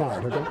other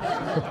side,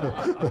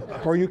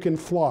 okay? Or you can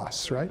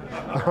floss, right?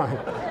 All right.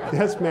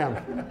 Yes, ma'am.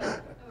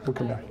 We'll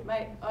come back.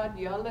 My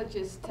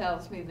audiologist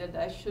tells me that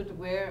I should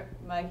wear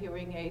my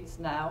hearing aids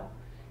now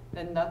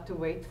and not to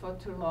wait for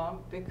too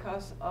long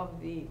because of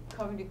the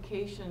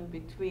communication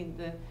between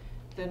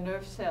the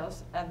nerve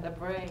cells and the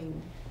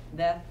brain,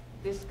 that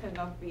this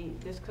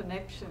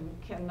connection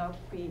cannot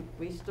be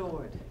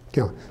restored.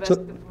 Yeah. But So,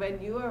 when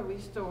you are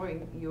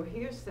restoring your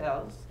hair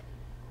cells,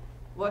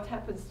 what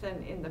happens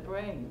then in the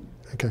brain?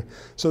 okay.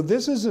 So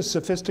this is a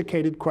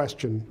sophisticated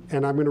question,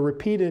 and I'm going to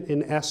repeat it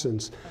in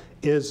essence,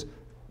 is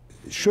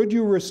should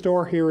you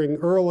restore hearing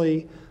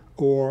early,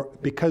 or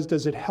because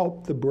does it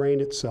help the brain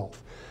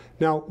itself?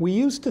 Now, we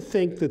used to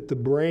think that the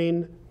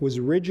brain was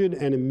rigid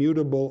and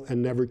immutable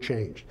and never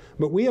changed.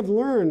 But we have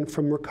learned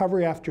from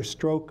recovery after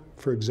stroke,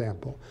 for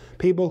example,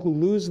 people who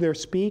lose their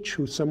speech,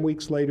 who some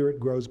weeks later it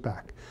grows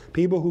back.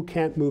 People who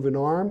can't move an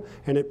arm,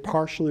 and it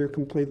partially or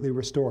completely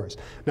restores.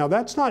 Now,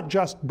 that's not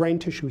just brain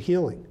tissue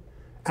healing.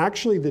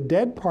 Actually, the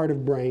dead part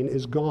of brain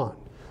is gone.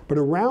 But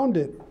around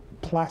it,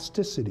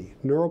 plasticity,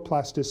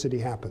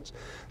 neuroplasticity happens.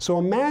 So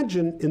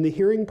imagine in the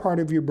hearing part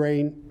of your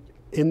brain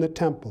in the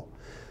temple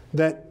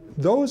that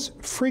those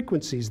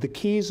frequencies, the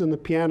keys and the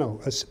piano,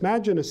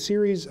 imagine a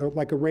series of,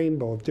 like a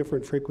rainbow of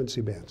different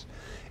frequency bands.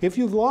 If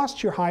you've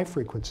lost your high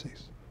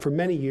frequencies for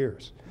many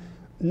years,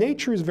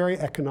 nature is very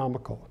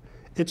economical.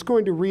 It's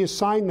going to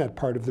reassign that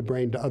part of the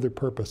brain to other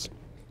purpose.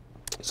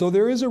 So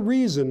there is a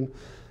reason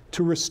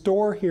to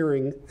restore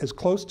hearing as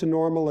close to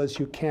normal as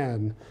you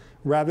can,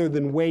 rather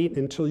than wait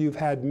until you've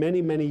had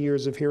many, many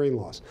years of hearing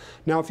loss.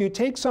 Now, if you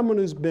take someone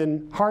who's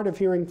been hard of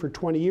hearing for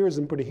 20 years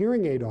and put a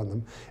hearing aid on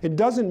them, it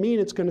doesn't mean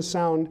it's going to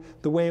sound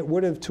the way it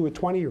would have to a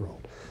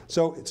 20-year-old.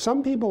 So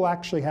some people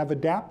actually have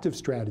adaptive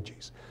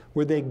strategies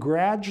where they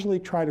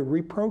gradually try to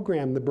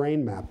reprogram the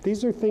brain map.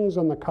 These are things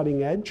on the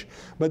cutting edge,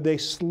 but they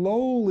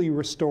slowly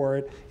restore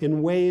it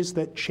in ways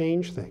that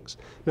change things.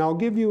 Now, I'll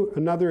give you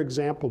another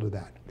example to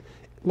that.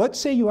 Let's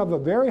say you have a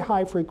very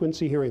high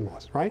frequency hearing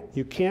loss, right?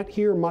 You can't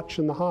hear much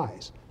in the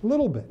highs, a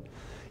little bit.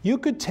 You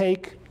could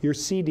take your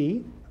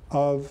CD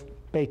of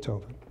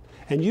Beethoven,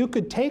 and you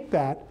could take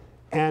that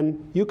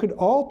and you could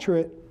alter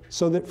it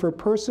so that for a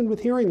person with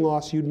hearing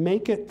loss, you'd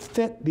make it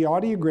fit the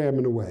audiogram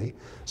in a way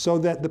so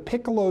that the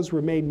piccolos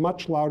were made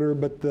much louder,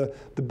 but the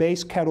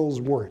bass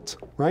kettles weren't,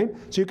 right?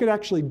 So you could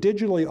actually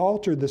digitally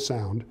alter the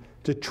sound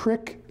to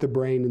trick the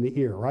brain in the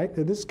ear, right?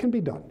 And this can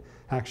be done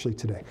actually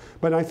today.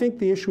 But I think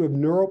the issue of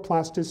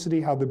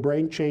neuroplasticity, how the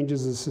brain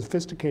changes, is a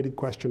sophisticated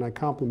question. I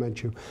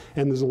compliment you.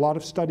 And there's a lot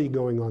of study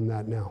going on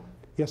that now.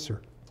 Yes, sir.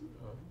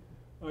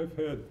 I've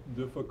had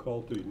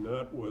difficulty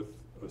not with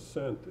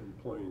ascent in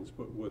planes,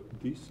 but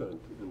with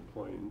descent in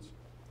planes.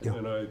 Yeah.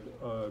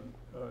 And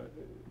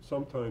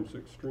sometimes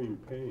extreme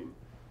pain.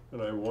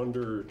 And I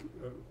wonder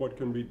what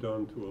can be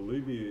done to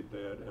alleviate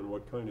that and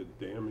what kind of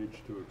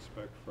damage to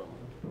expect from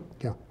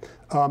it.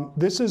 Yeah.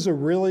 This is a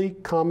really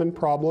common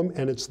problem,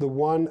 and it's the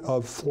one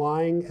of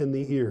flying in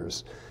the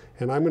ears.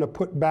 And I'm going to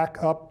put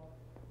back up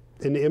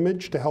an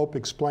image to help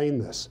explain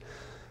this.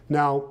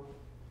 Now,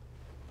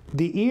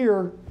 the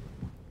ear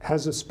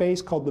has a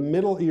space called the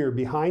middle ear,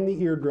 behind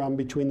the eardrum,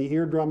 between the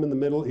eardrum and the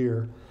middle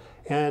ear.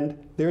 And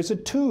there's a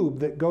tube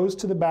that goes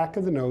to the back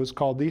of the nose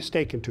called the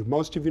Eustachian tube.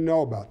 Most of you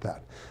know about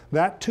that.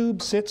 That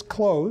tube sits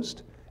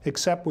closed,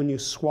 except when you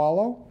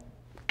swallow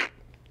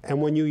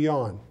and when you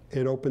yawn,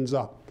 it opens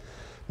up.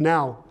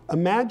 Now,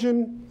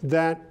 imagine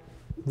that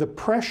the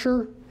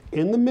pressure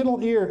in the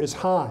middle ear is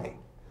high.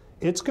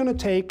 It's going to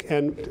take,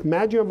 and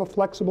imagine you have a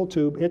flexible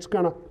tube, it's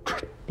going to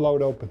blow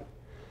it open.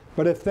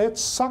 But if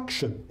that's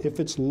suction, if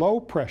it's low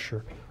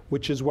pressure,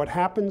 which is what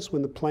happens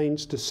when the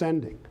plane's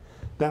descending,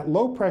 that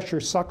low pressure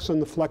sucks on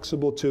the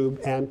flexible tube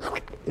and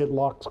it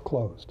locks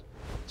closed.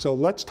 So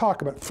let's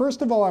talk about,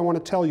 first of all, I want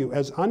to tell you,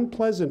 as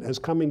unpleasant as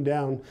coming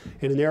down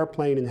in an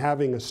airplane and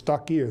having a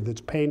stuck ear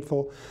that's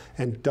painful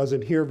and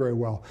doesn't hear very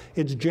well,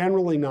 it's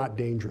generally not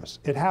dangerous.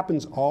 It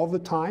happens all the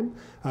time.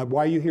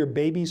 Why you hear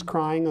babies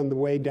crying on the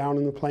way down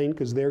in the plane,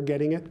 because they're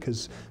getting it,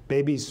 because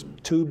babies'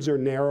 tubes are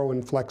narrow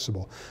and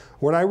flexible.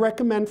 What I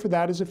recommend for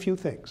that is a few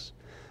things.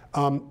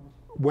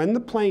 When the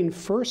plane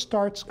first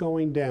starts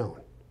going down,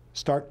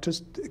 start to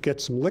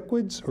get some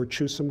liquids or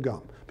chew some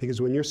gum,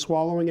 because when you're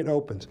swallowing, it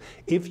opens.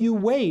 If you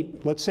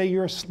wait, let's say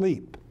you're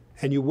asleep,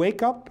 and you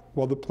wake up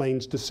while the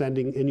plane's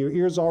descending and your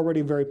ear's already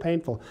very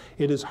painful,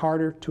 it is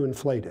harder to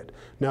inflate it.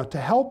 Now, to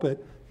help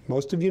it,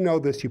 most of you know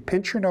this, you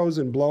pinch your nose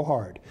and blow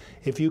hard.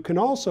 If you can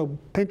also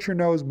pinch your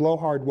nose, blow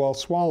hard while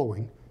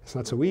swallowing, it's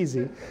not so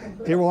easy,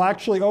 it will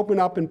actually open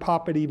up and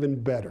pop it even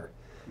better.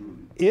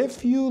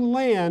 If you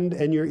land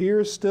and your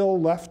ear's still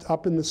left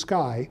up in the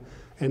sky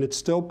and it's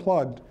still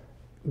plugged,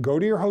 go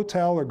to your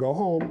hotel or go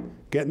home,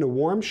 get in a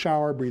warm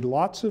shower, breathe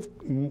lots of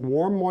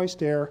warm,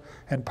 moist air,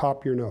 and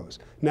pop your nose.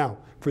 Now,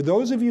 for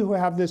those of you who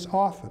have this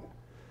often,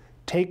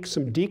 take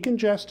some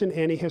decongestant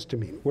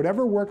antihistamine,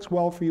 whatever works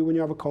well for you when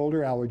you have a cold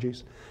or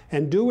allergies,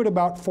 and do it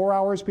about 4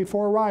 hours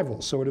before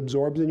arrival so it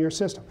absorbs in your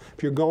system.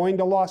 If you're going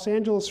to Los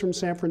Angeles from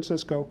San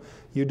Francisco,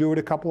 you do it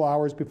a couple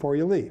hours before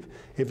you leave.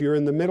 If you're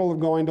in the middle of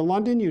going to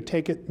London, you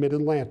take it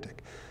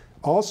mid-Atlantic.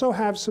 Also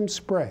have some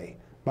spray.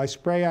 By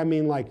spray, I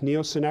mean like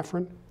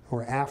neosynephrine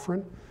or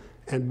Afrin.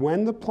 And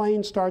when the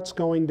plane starts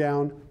going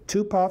down,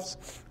 2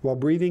 puffs while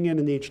breathing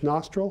in each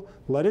nostril,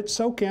 let it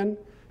soak in,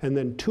 and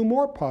then 2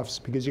 more puffs,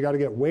 because you got to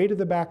get way to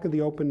the back of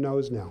the open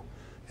nose now,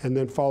 and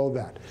then follow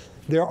that.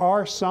 There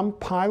are some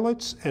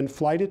pilots and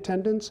flight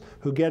attendants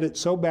who get it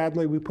so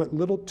badly we put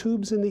little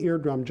tubes in the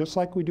eardrum, just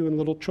like we do in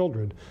little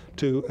children,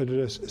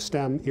 to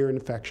stem ear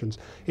infections.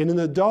 In an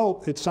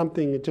adult, it's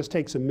something, it just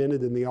takes a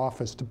minute in the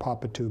office to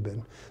pop a tube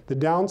in. The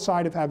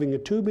downside of having a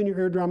tube in your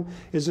eardrum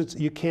is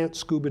you can't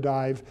scuba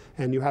dive,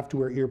 and you have to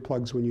wear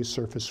earplugs when you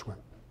surface swim.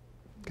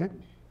 Okay?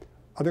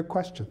 Other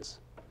questions?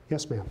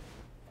 Yes, ma'am.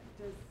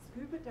 Does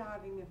scuba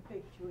diving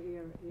affect your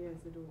ears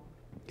at all?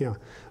 Yeah.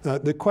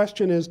 The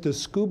question is, does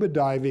scuba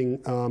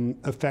diving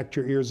affect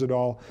your ears at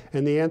all?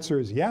 And the answer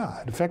is,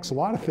 yeah, it affects a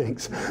lot of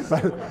things.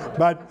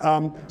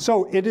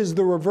 So it is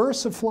the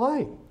reverse of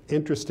flying,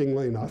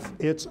 interestingly enough.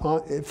 It's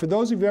for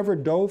those of you who ever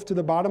dove to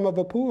the bottom of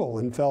a pool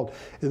and felt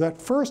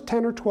that first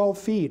 10 or 12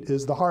 feet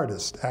is the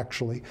hardest,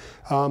 actually.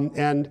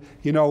 And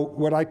you know,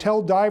 what I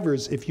tell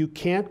divers, if you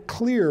can't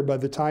clear by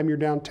the time you're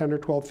down 10 or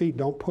 12 feet,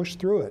 don't push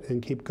through it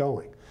and keep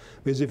going.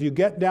 Because if you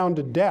get down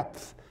to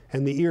depth,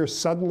 and the ear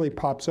suddenly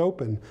pops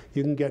open,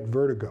 you can get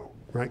vertigo,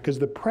 right? Because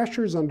the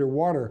pressures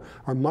underwater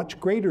are much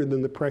greater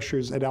than the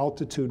pressures at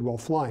altitude while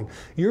flying.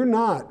 You're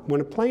not,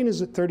 when a plane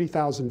is at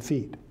 30,000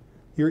 feet,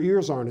 your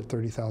ears aren't at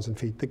 30,000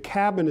 feet. The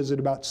cabin is at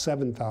about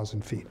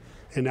 7,000 feet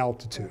in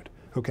altitude,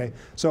 okay?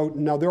 So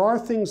now there are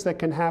things that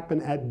can happen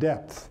at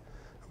depth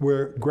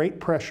where great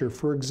pressure,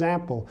 for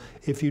example,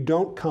 if you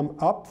don't come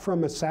up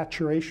from a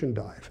saturation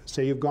dive,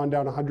 say you've gone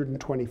down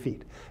 120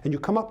 feet, and you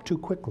come up too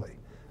quickly,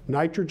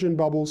 nitrogen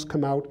bubbles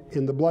come out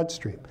in the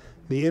bloodstream.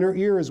 The inner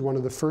ear is one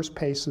of the first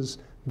places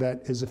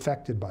that is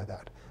affected by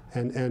that.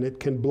 And it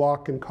can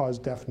block and cause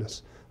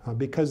deafness.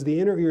 Because the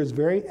inner ear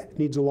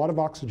needs a lot of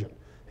oxygen.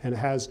 And it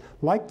has,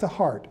 like the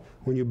heart,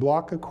 when you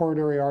block a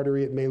coronary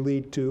artery, it may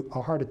lead to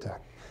a heart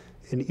attack.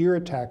 An ear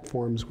attack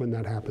forms when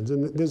that happens.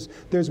 And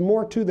there's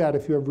more to that.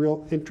 If you have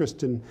real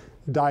interest in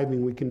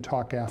diving, we can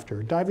talk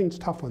after. Diving's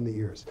tough on the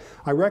ears.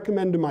 I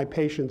recommend to my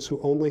patients who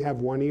only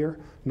have one ear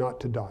not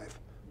to dive,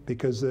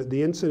 because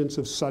the incidence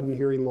of sudden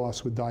hearing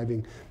loss with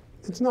diving,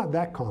 it's not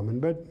that common.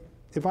 But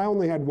if I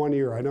only had one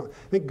ear, I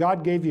think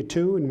God gave you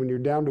 2, and when you're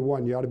down to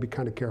 1, you ought to be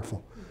kind of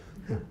careful.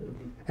 Yeah.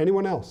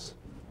 Anyone else?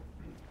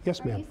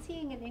 Yes, ma'am. Are you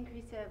seeing an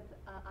increase of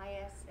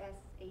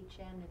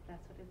ISSHN, if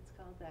that's what it's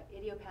called,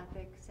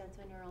 idiopathic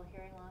sensorineural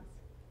hearing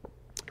loss?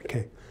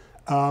 Okay.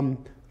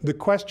 the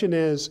question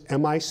is,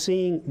 am I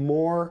seeing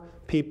more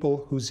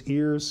people whose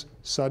ears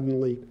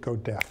suddenly go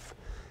deaf?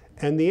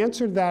 And the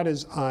answer to that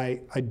is I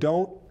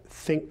don't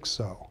think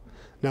so.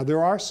 Now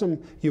there are some,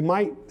 you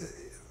might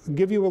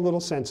give you a little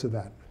sense of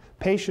that.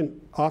 Patient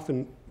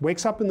often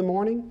wakes up in the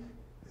morning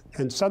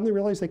and suddenly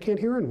realize they can't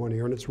hear in one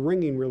ear and it's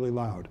ringing really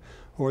loud.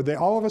 Or they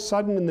all of a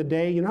sudden in the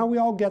day, you know how we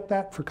all get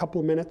that for a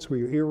couple of minutes where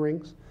your ear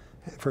rings?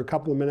 For a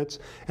couple of minutes,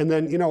 and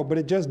then, you know, but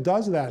it just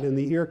does that and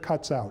the ear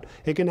cuts out.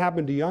 It can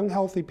happen to young,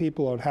 healthy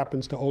people, or it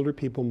happens to older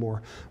people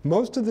more.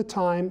 Most of the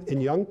time, in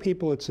young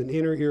people, it's an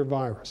inner ear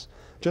virus.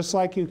 Just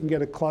like you can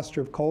get a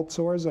cluster of cold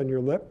sores on your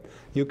lip,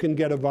 you can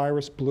get a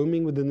virus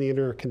blooming within the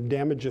inner ear, can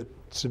damage it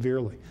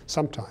severely.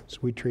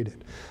 Sometimes we treat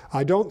it.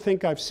 I don't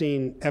think I've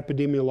seen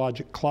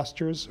epidemiologic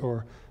clusters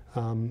or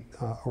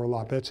a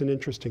lot. That's an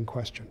interesting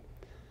question.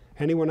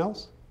 Anyone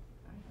else?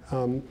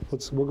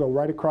 We'll go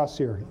right across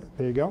here.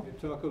 There you go.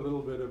 You talk a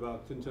little bit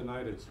about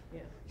tinnitus.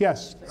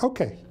 Yes,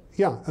 okay.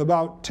 Yeah,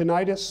 about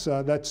tinnitus,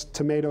 that's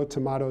tomato,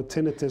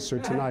 tinnitus, or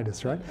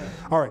tinnitus, right?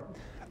 All right.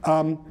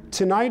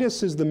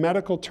 Tinnitus is the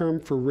medical term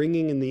for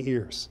ringing in the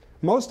ears.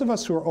 Most of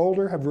us who are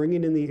older have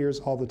ringing in the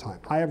ears all the time.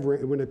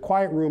 In a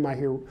quiet room, I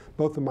hear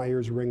both of my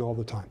ears ring all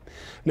the time.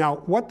 Now,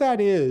 what that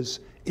is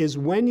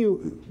when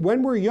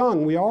we're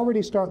young, we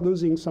already start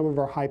losing some of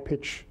our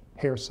high-pitch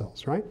hair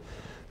cells, right?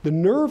 The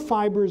nerve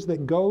fibers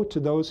that go to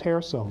those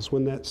hair cells,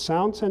 when the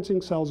sound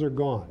sensing cells are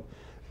gone,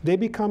 they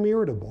become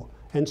irritable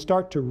and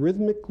start to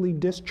rhythmically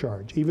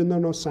discharge, even though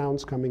no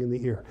sound's coming in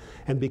the ear.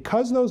 And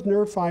because those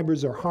nerve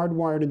fibers are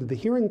hardwired into the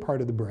hearing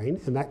part of the brain,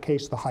 in that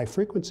case the high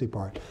frequency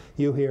part,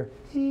 you hear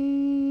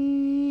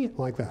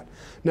like that.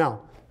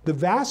 Now, the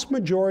vast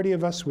majority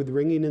of us with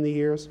ringing in the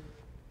ears,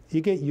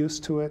 you get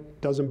used to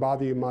it, doesn't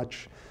bother you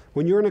much.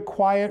 When you're in a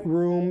quiet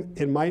room,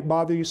 it might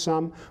bother you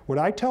some. What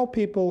I tell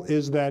people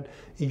is that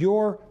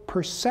your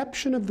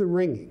perception of the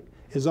ringing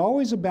is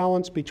always a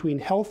balance between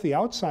healthy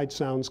outside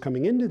sounds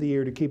coming into the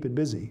ear to keep it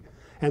busy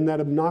and that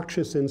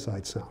obnoxious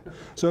inside sound.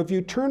 So if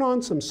you turn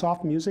on some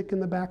soft music in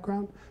the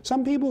background,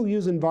 some people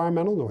use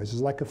environmental noises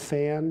like a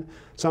fan.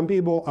 Some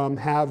people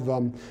have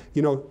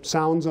you know,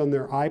 sounds on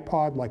their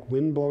iPod like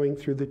wind blowing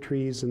through the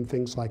trees and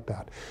things like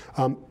that.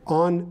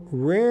 On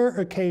rare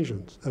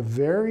occasions, a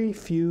very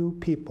few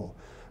people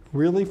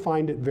really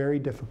find it very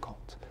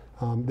difficult.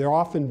 They're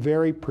often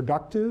very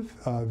productive,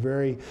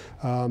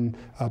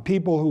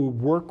 people who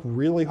work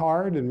really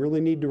hard and really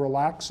need to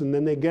relax, and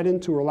then they get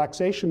into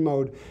relaxation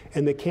mode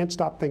and they can't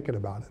stop thinking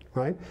about it,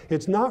 right?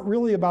 It's not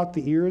really about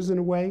the ears in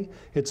a way,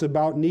 it's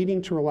about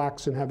needing to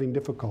relax and having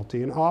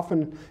difficulty. And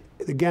often,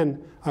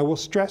 again, I will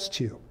stress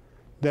to you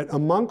that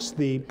amongst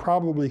the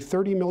probably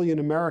 30 million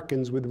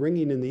Americans with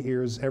ringing in the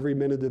ears every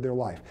minute of their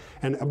life,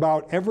 and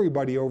about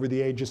everybody over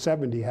the age of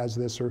 70 has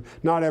this, or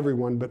not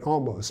everyone, but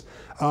almost,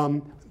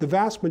 the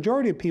vast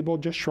majority of people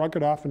just shrug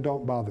it off and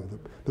don't bother them.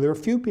 But there are a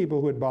few people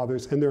who it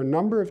bothers, and there are a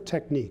number of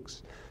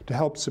techniques to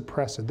help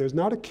suppress it. There's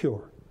not a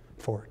cure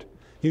for it.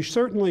 You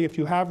certainly, if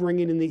you have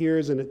ringing in the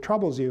ears and it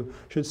troubles you,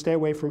 should stay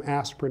away from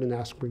aspirin and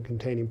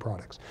aspirin-containing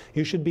products.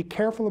 You should be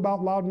careful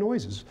about loud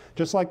noises.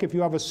 Just like if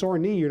you have a sore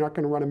knee, you're not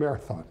going to run a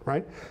marathon,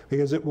 right?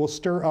 Because it will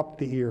stir up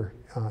the ear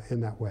in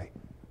that way.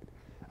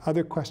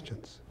 Other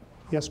questions?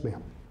 Yes,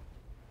 ma'am.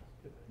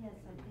 Yes,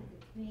 I think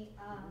it's me.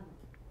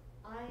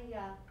 I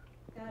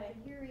got a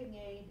hearing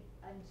aid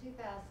in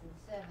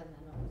 2007, and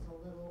it was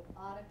a little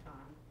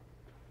Otacon.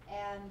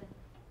 And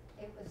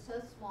it was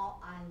so small,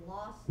 I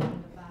lost it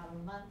about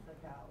a month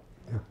ago.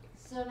 Yeah.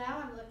 So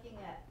now I'm looking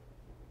at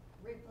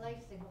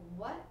replacing.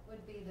 What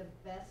would be the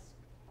best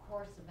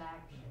course of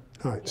action?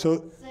 All right, Get so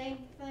the same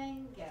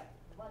thing,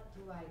 what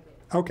do I do?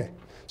 okay,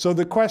 so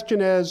the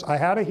question is, I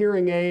had a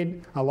hearing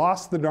aid, I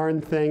lost the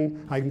darn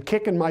thing, I'm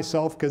kicking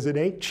myself because it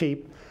ain't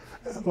cheap.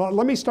 Well,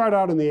 let me start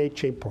out on the ain't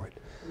cheap point.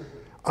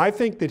 I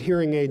think that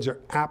hearing aids are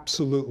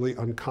absolutely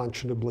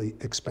unconscionably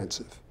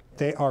expensive.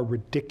 They are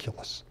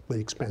ridiculously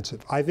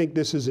expensive. I think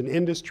this is an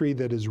industry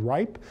that is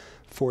ripe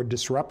for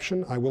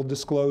disruption. I will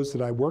disclose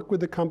that I work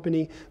with a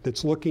company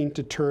that's looking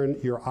to turn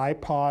your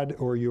iPod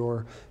or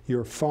your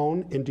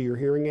phone into your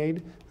hearing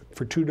aid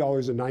for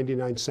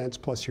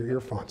 $2.99 plus your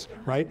earphones,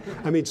 right?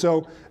 I mean,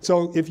 so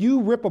if you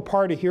rip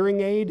apart a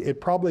hearing aid, it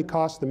probably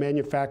costs the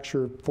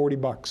manufacturer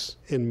 $40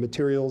 in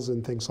materials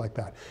and things like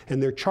that.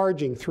 And they're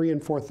charging $3,000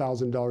 and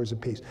 $4,000 a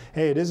piece.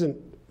 Hey, it isn't,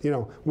 you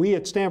know, we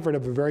at Stanford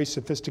have a very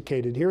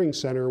sophisticated hearing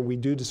center. We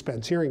do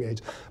dispense hearing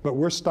aids, but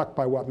we're stuck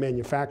by what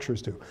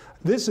manufacturers do.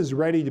 This is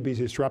ready to be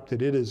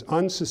disrupted. It is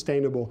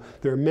unsustainable.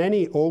 There are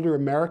many older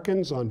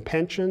Americans on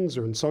pensions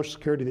or in Social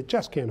Security that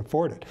just can't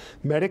afford it.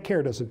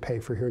 Medicare doesn't pay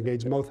for hearing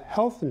aids. Most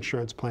health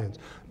insurance plans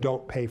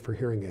don't pay for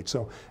hearing aids.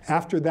 So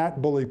after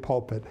that bully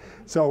pulpit,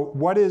 so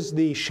what is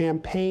the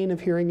champagne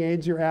of hearing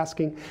aids, you're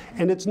asking?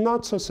 And it's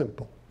not so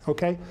simple.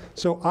 Okay,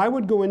 so I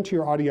would go into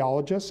your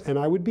audiologist and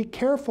I would be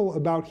careful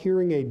about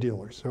hearing aid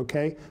dealers,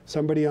 okay?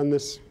 Somebody on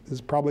this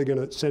is probably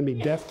going to send me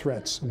death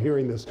threats from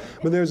hearing this.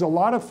 But there's a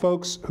lot of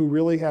folks who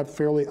really have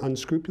fairly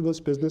unscrupulous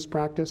business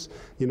practice.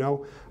 You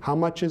know, how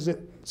much is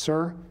it,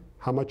 sir?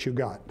 how much you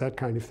got, that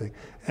kind of thing.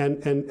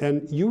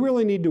 And you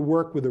really need to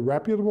work with a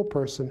reputable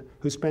person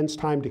who spends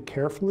time to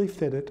carefully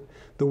fit it.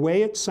 The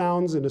way it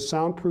sounds in a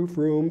soundproof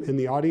room in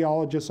the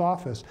audiologist's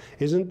office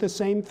isn't the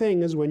same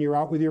thing as when you're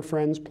out with your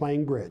friends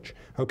playing bridge,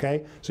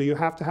 okay? So you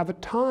have to have a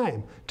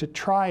time to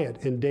try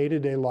it in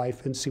day-to-day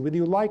life and see whether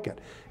you like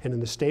it. And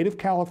in the state of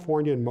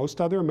California and most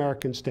other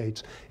American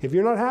states, if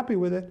you're not happy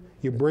with it,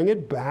 you bring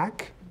it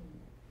back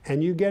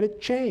and you get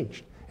it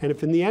changed. And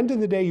if in the end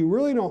of the day you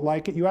really don't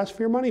like it, you ask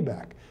for your money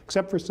back,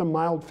 except for some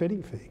mild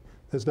fitting fee.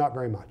 There's not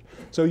very much.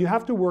 So you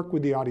have to work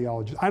with the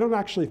audiologist. I don't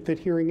actually fit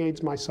hearing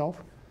aids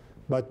myself,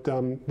 but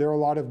there are a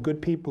lot of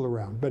good people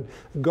around. But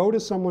go to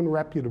someone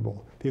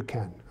reputable if you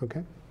can,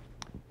 okay?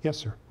 Yes,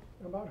 sir.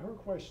 About her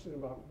question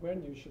about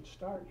when you should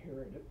start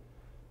hearing it,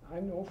 I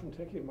know from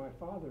taking my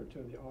father to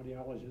the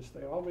audiologist,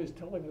 they always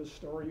tell him this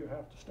story, you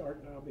have to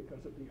start now because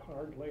it'd be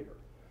hard later.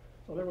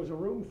 So there was a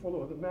room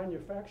full of the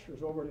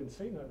manufacturers over at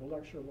Encina at a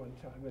lecture one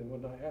time, and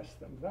when I asked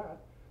them that,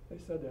 they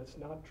said that's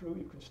not true,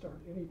 you can start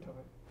anytime.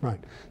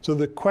 Right. So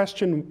the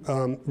question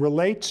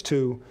relates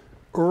to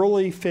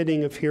early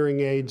fitting of hearing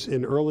aids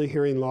in early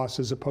hearing loss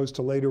as opposed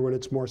to later when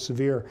it's more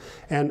severe.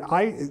 And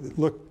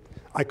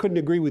I couldn't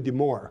agree with you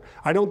more.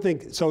 I don't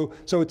think, so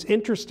it's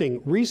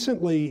interesting.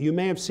 Recently, you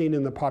may have seen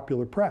in the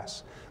popular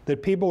press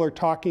that people are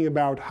talking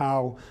about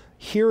how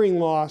hearing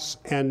loss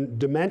and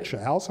dementia,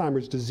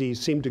 Alzheimer's disease,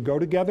 seem to go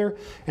together,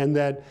 and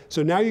that,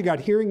 so now you got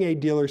hearing aid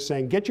dealers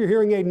saying, get your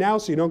hearing aid now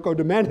so you don't go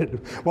demented.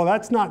 Well,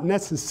 that's not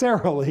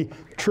necessarily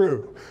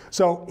true.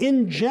 So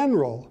in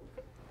general,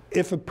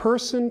 if a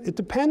person, it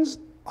depends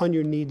on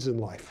your needs in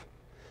life.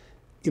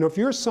 You know, if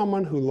you're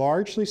someone who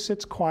largely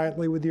sits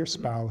quietly with your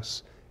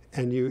spouse,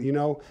 and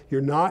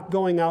you're not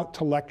going out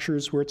to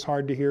lectures where it's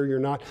hard to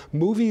hear,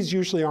 movies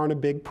usually aren't a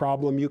big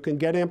problem. You can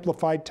get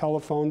amplified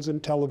telephones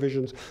and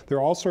televisions. There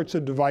are all sorts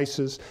of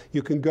devices.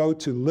 You can go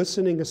to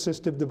listening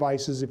assistive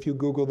devices if you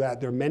Google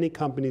that. There are many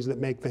companies that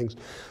make things.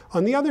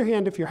 On the other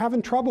hand, if you're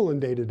having trouble in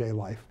day-to-day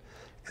life,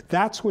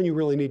 that's when you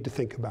really need to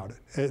think about it.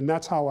 And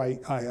that's how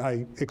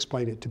I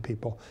explain it to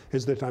people,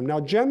 is the time.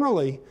 Now,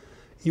 generally,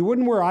 you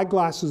wouldn't wear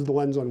eyeglasses with the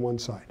lens on one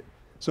side.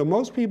 So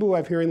most people who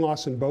have hearing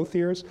loss in both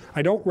ears,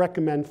 I don't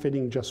recommend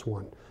fitting just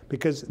one,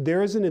 because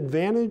there is an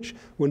advantage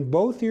when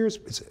both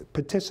ears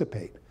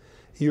participate.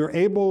 You're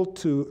able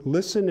to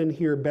listen and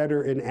hear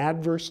better in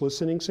adverse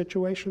listening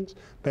situations,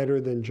 better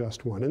than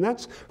just one. And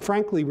that's,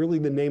 frankly, really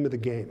the name of the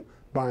game,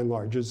 by and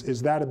large,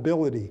 is that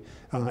ability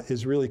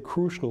is really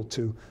crucial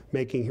to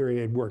making hearing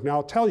aid work. Now,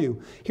 I'll tell you,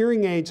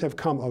 hearing aids have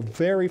come a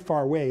very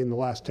far way in the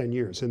last 10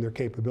 years in their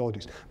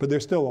capabilities, but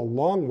they're still a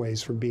long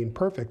ways from being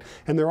perfect,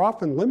 and they're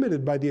often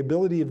limited by the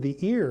ability of the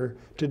ear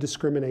to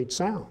discriminate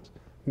sounds.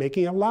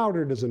 Making it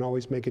louder doesn't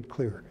always make it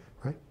clearer,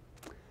 right?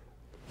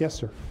 Yes,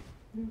 sir.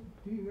 Do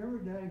you ever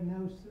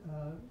diagnose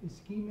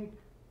ischemic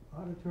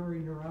auditory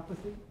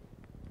neuropathy?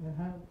 And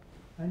how?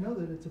 I know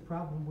that it's a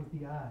problem with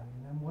the eye,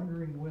 and I'm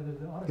wondering whether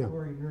the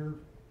auditory nerve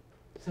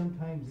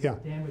sometimes is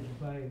damaged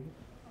by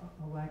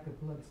a lack of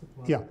blood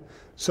supply. Yeah.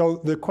 So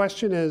the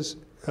question is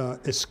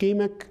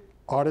ischemic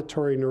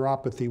auditory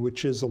neuropathy,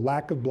 which is a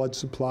lack of blood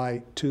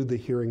supply to the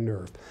hearing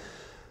nerve.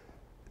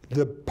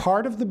 The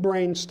part of the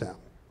brainstem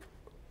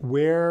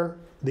where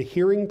the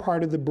hearing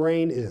part of the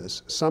brain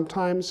is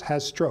sometimes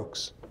has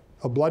strokes.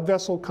 A blood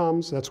vessel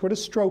comes, that's what a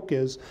stroke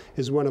is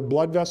when a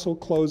blood vessel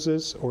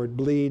closes or it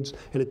bleeds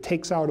and it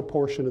takes out a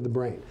portion of the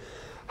brain.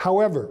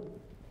 However,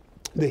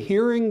 the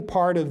hearing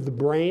part of the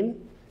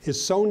brain is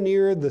so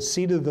near the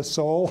seat of the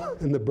soul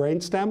in the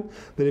brainstem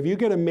that if you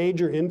get a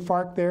major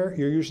infarct there,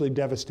 you're usually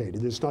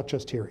devastated. It's not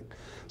just hearing.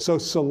 So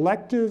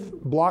selective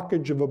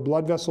blockage of a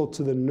blood vessel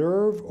to the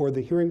nerve or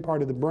the hearing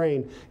part of the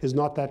brain is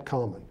not that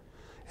common.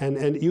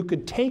 And you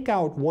could take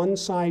out one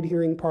side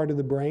hearing part of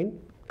the brain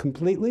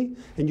completely,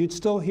 and you'd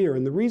still hear.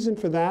 And the reason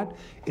for that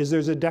is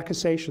there's a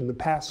decussation, the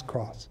pass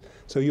cross.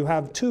 So you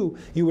have two.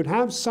 You would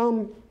have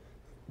some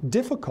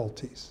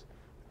difficulties,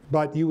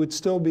 but you would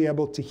still be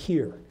able to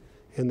hear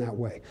in that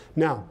way.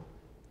 Now,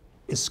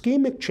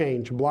 ischemic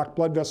change, blocked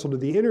blood vessel to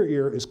the inner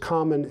ear, is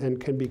common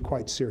and can be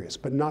quite serious,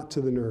 but not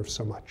to the nerve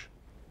so much.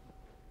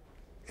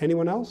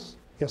 Anyone else?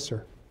 Yes,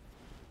 sir.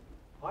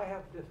 I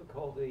have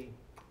difficulty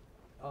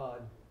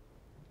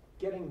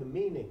getting the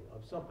meaning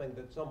of something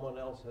that someone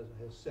else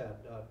has said,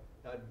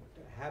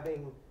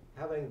 having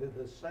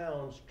the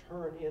sounds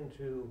turn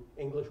into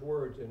English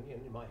words in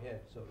my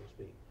head, so to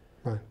speak.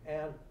 Right.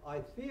 And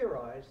I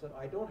theorize that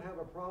I don't have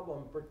a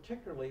problem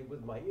particularly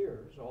with my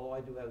ears, although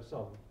I do have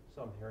some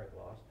hearing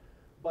loss,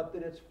 but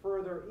that it's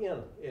further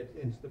in.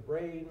 It's the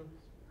brain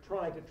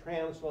trying to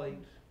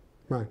translate.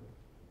 Right.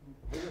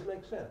 Does it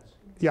make sense?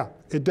 Yeah,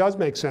 it does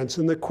make sense.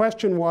 And the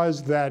question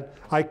was that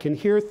I can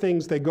hear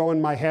things, they go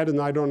in my head and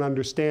I don't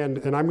understand,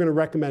 and I'm going to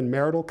recommend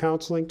marital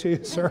counseling to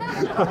you, sir.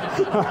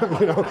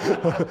 You know.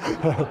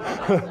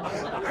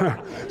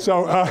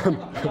 So,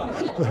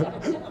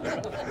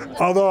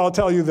 although I'll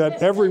tell you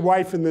that every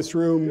wife in this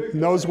room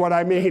knows what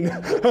I mean,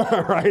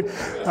 right?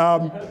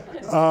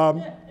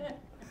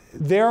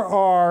 There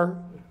are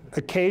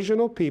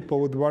occasional people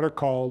with what are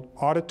called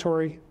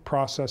auditory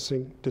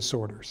processing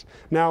disorders.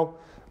 Now,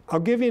 I'll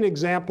give you an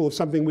example of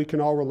something we can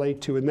all relate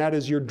to, and that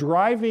is you're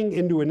driving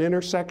into an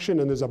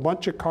intersection and there's a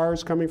bunch of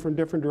cars coming from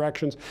different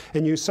directions,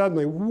 and you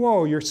suddenly,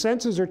 whoa, your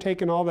senses are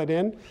taking all that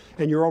in,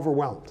 and you're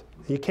overwhelmed.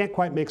 You can't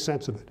quite make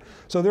sense of it.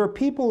 So there are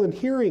people in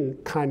hearing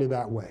kind of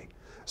that way.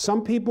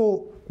 Some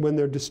people, when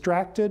they're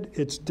distracted,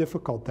 it's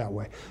difficult that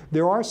way.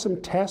 There are some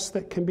tests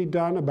that can be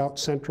done about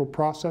central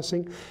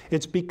processing.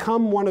 It's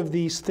become one of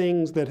these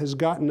things that has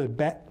gotten a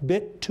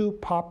bit too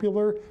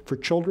popular for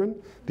children,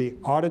 the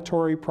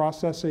auditory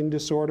processing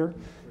disorder,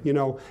 you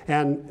know,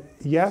 and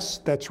yes,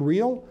 that's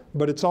real,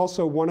 but it's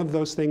also one of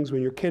those things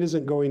when your kid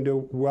isn't going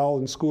to well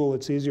in school,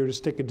 it's easier to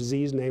stick a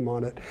disease name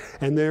on it.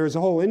 And there's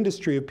a whole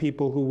industry of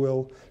people who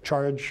will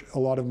charge a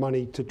lot of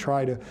money to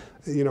try to,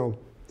 you know,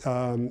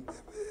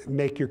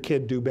 make your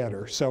kid do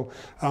better. So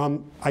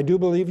I do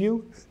believe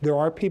you. There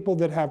are people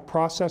that have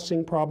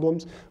processing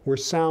problems where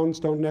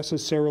sounds don't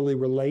necessarily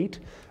relate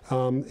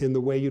in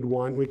the way you'd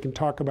want. We can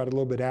talk about it a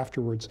little bit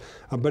afterwards.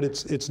 But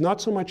it's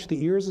not so much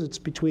the ears, it's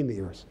between the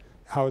ears,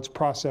 how it's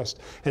processed.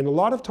 And a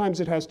lot of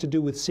times it has to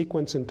do with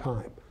sequence and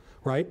time,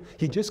 right?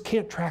 You just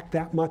can't track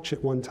that much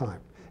at one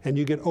time. And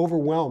you get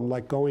overwhelmed,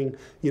 like going,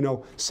 you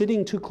know,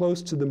 sitting too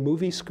close to the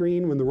movie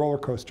screen when the roller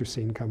coaster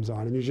scene comes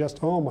on, and you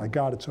just, oh my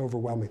God, it's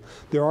overwhelming.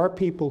 There are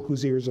people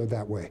whose ears are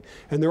that way.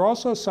 And there are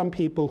also some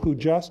people who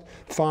just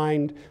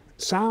find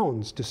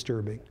sounds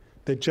disturbing,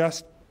 that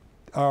just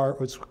are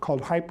what's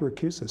called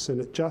hyperacusis,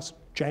 and it just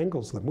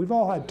jangles them. We've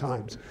all had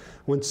times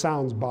when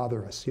sounds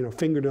bother us, you know,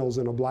 fingernails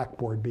in a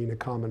blackboard being a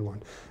common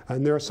one.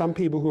 And there are some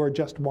people who are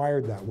just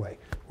wired that way,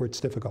 where it's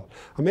difficult.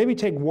 I'll maybe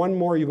take one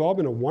more. You've all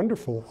been a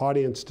wonderful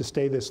audience to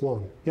stay this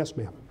long. Yes,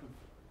 ma'am.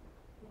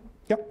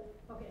 Yep.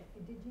 Okay,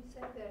 did you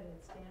say that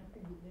at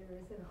Stanford there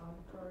is an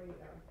auditory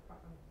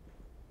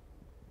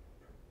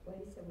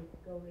place that we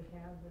could go to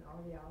have an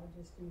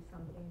audiologist do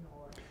something,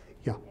 or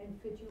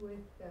and fit you with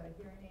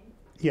hearing aids?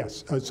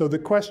 Yes, so the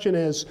question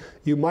is,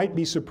 you might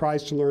be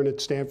surprised to learn at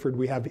Stanford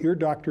we have ear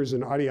doctors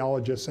and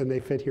audiologists and they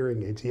fit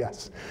hearing aids,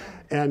 yes.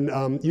 And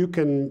you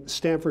can,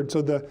 Stanford,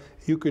 so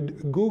you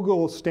could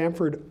Google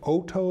Stanford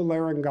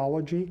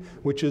Otolaryngology,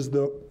 which is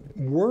the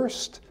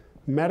worst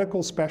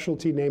medical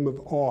specialty name of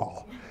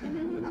all.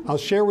 I'll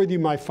share with you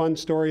my fun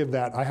story of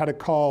that. I had a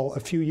call a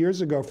few years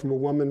ago from a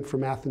woman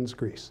from Athens,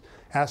 Greece,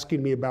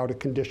 asking me about a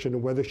condition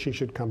and whether she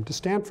should come to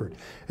Stanford.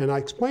 And I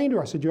explained to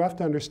her, I said, you have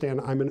to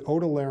understand, I'm an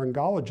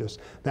otolaryngologist.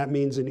 That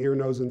means an ear,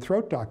 nose, and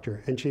throat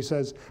doctor. And she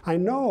says, I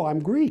know, I'm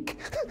Greek.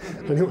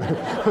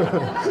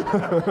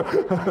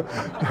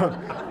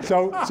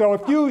 So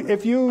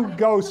if you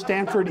go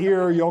Stanford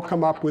ear, you'll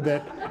come up with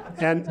it.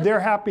 And they're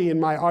happy,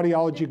 and my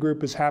audiology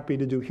group is happy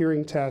to do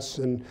hearing tests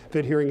and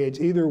fit hearing aids,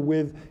 either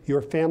with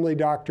your family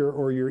doctor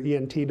or your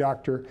ENT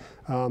doctor.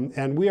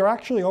 And we are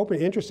actually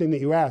open, interesting that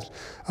you asked,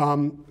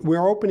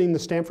 we're opening the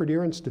Stanford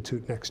Ear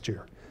Institute next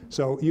year.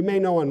 So you may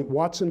know on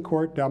Watson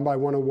Court down by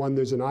 101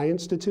 there's an eye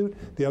institute.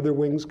 The other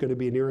wing's going to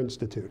be an ear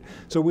institute.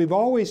 So we've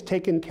always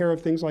taken care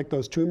of things like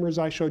those tumors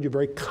I showed you,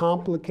 very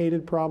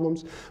complicated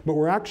problems, but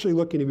we're actually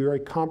looking to be very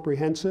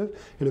comprehensive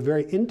in a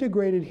very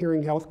integrated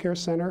hearing healthcare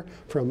center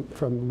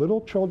from little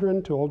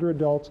children to older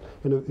adults.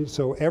 And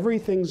so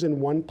everything's in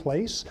one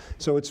place.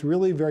 So it's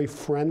really very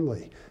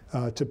friendly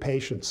to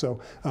patients.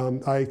 So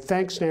I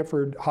thank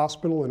Stanford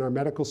Hospital and our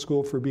medical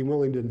school for being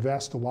willing to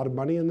invest a lot of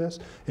money in this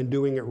and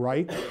doing it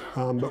right.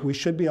 But we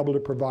should be able to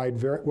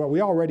provide well,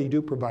 we already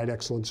do provide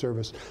excellent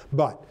service,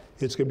 but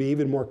it's going to be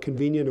even more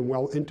convenient and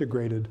well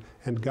integrated.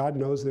 And God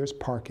knows there's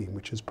parking,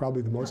 which is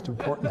probably the most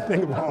important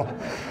thing of all.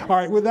 All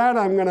right, with that,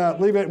 I'm going to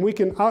leave it. And we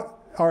can, all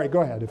right,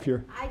 go ahead if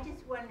you're. I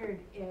just wondered,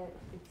 it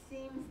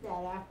seems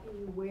that after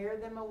you wear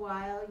them a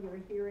while, your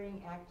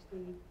hearing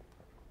actually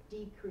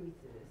decreases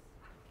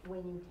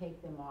when you take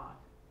them off.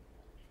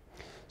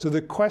 So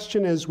the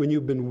question is, when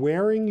you've been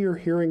wearing your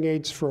hearing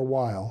aids for a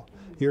while,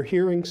 your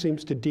hearing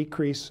seems to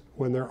decrease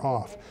when they're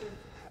off.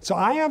 So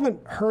I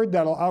haven't heard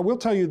that. I will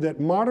tell you that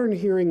modern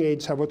hearing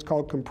aids have what's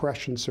called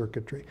compression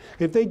circuitry.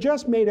 If they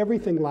just made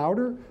everything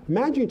louder,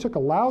 imagine you took a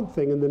loud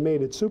thing and then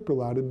made it super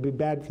loud, it'd be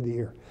bad for the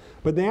ear.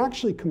 But they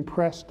actually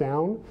compress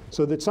down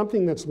so that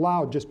something that's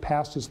loud just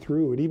passes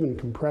through. It even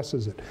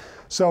compresses it.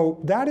 So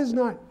that is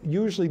not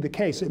usually the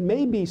case. It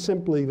may be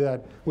simply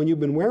that when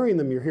you've been wearing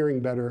them, you're hearing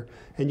better,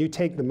 and you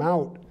take them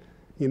out,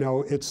 you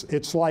know,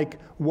 it's like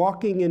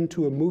walking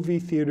into a movie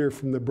theater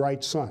from the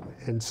bright sun,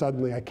 and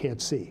suddenly I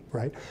can't see,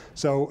 right?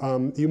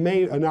 So you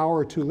may, an hour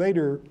or two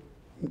later,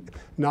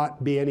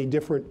 not be any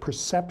different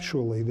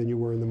perceptually than you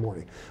were in the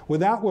morning.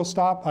 With that, we'll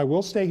stop. I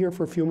will stay here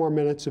for a few more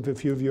minutes if a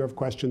few of you have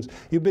questions.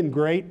 You've been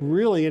great,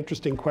 really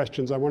interesting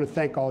questions. I want to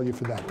thank all of you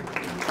for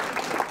that.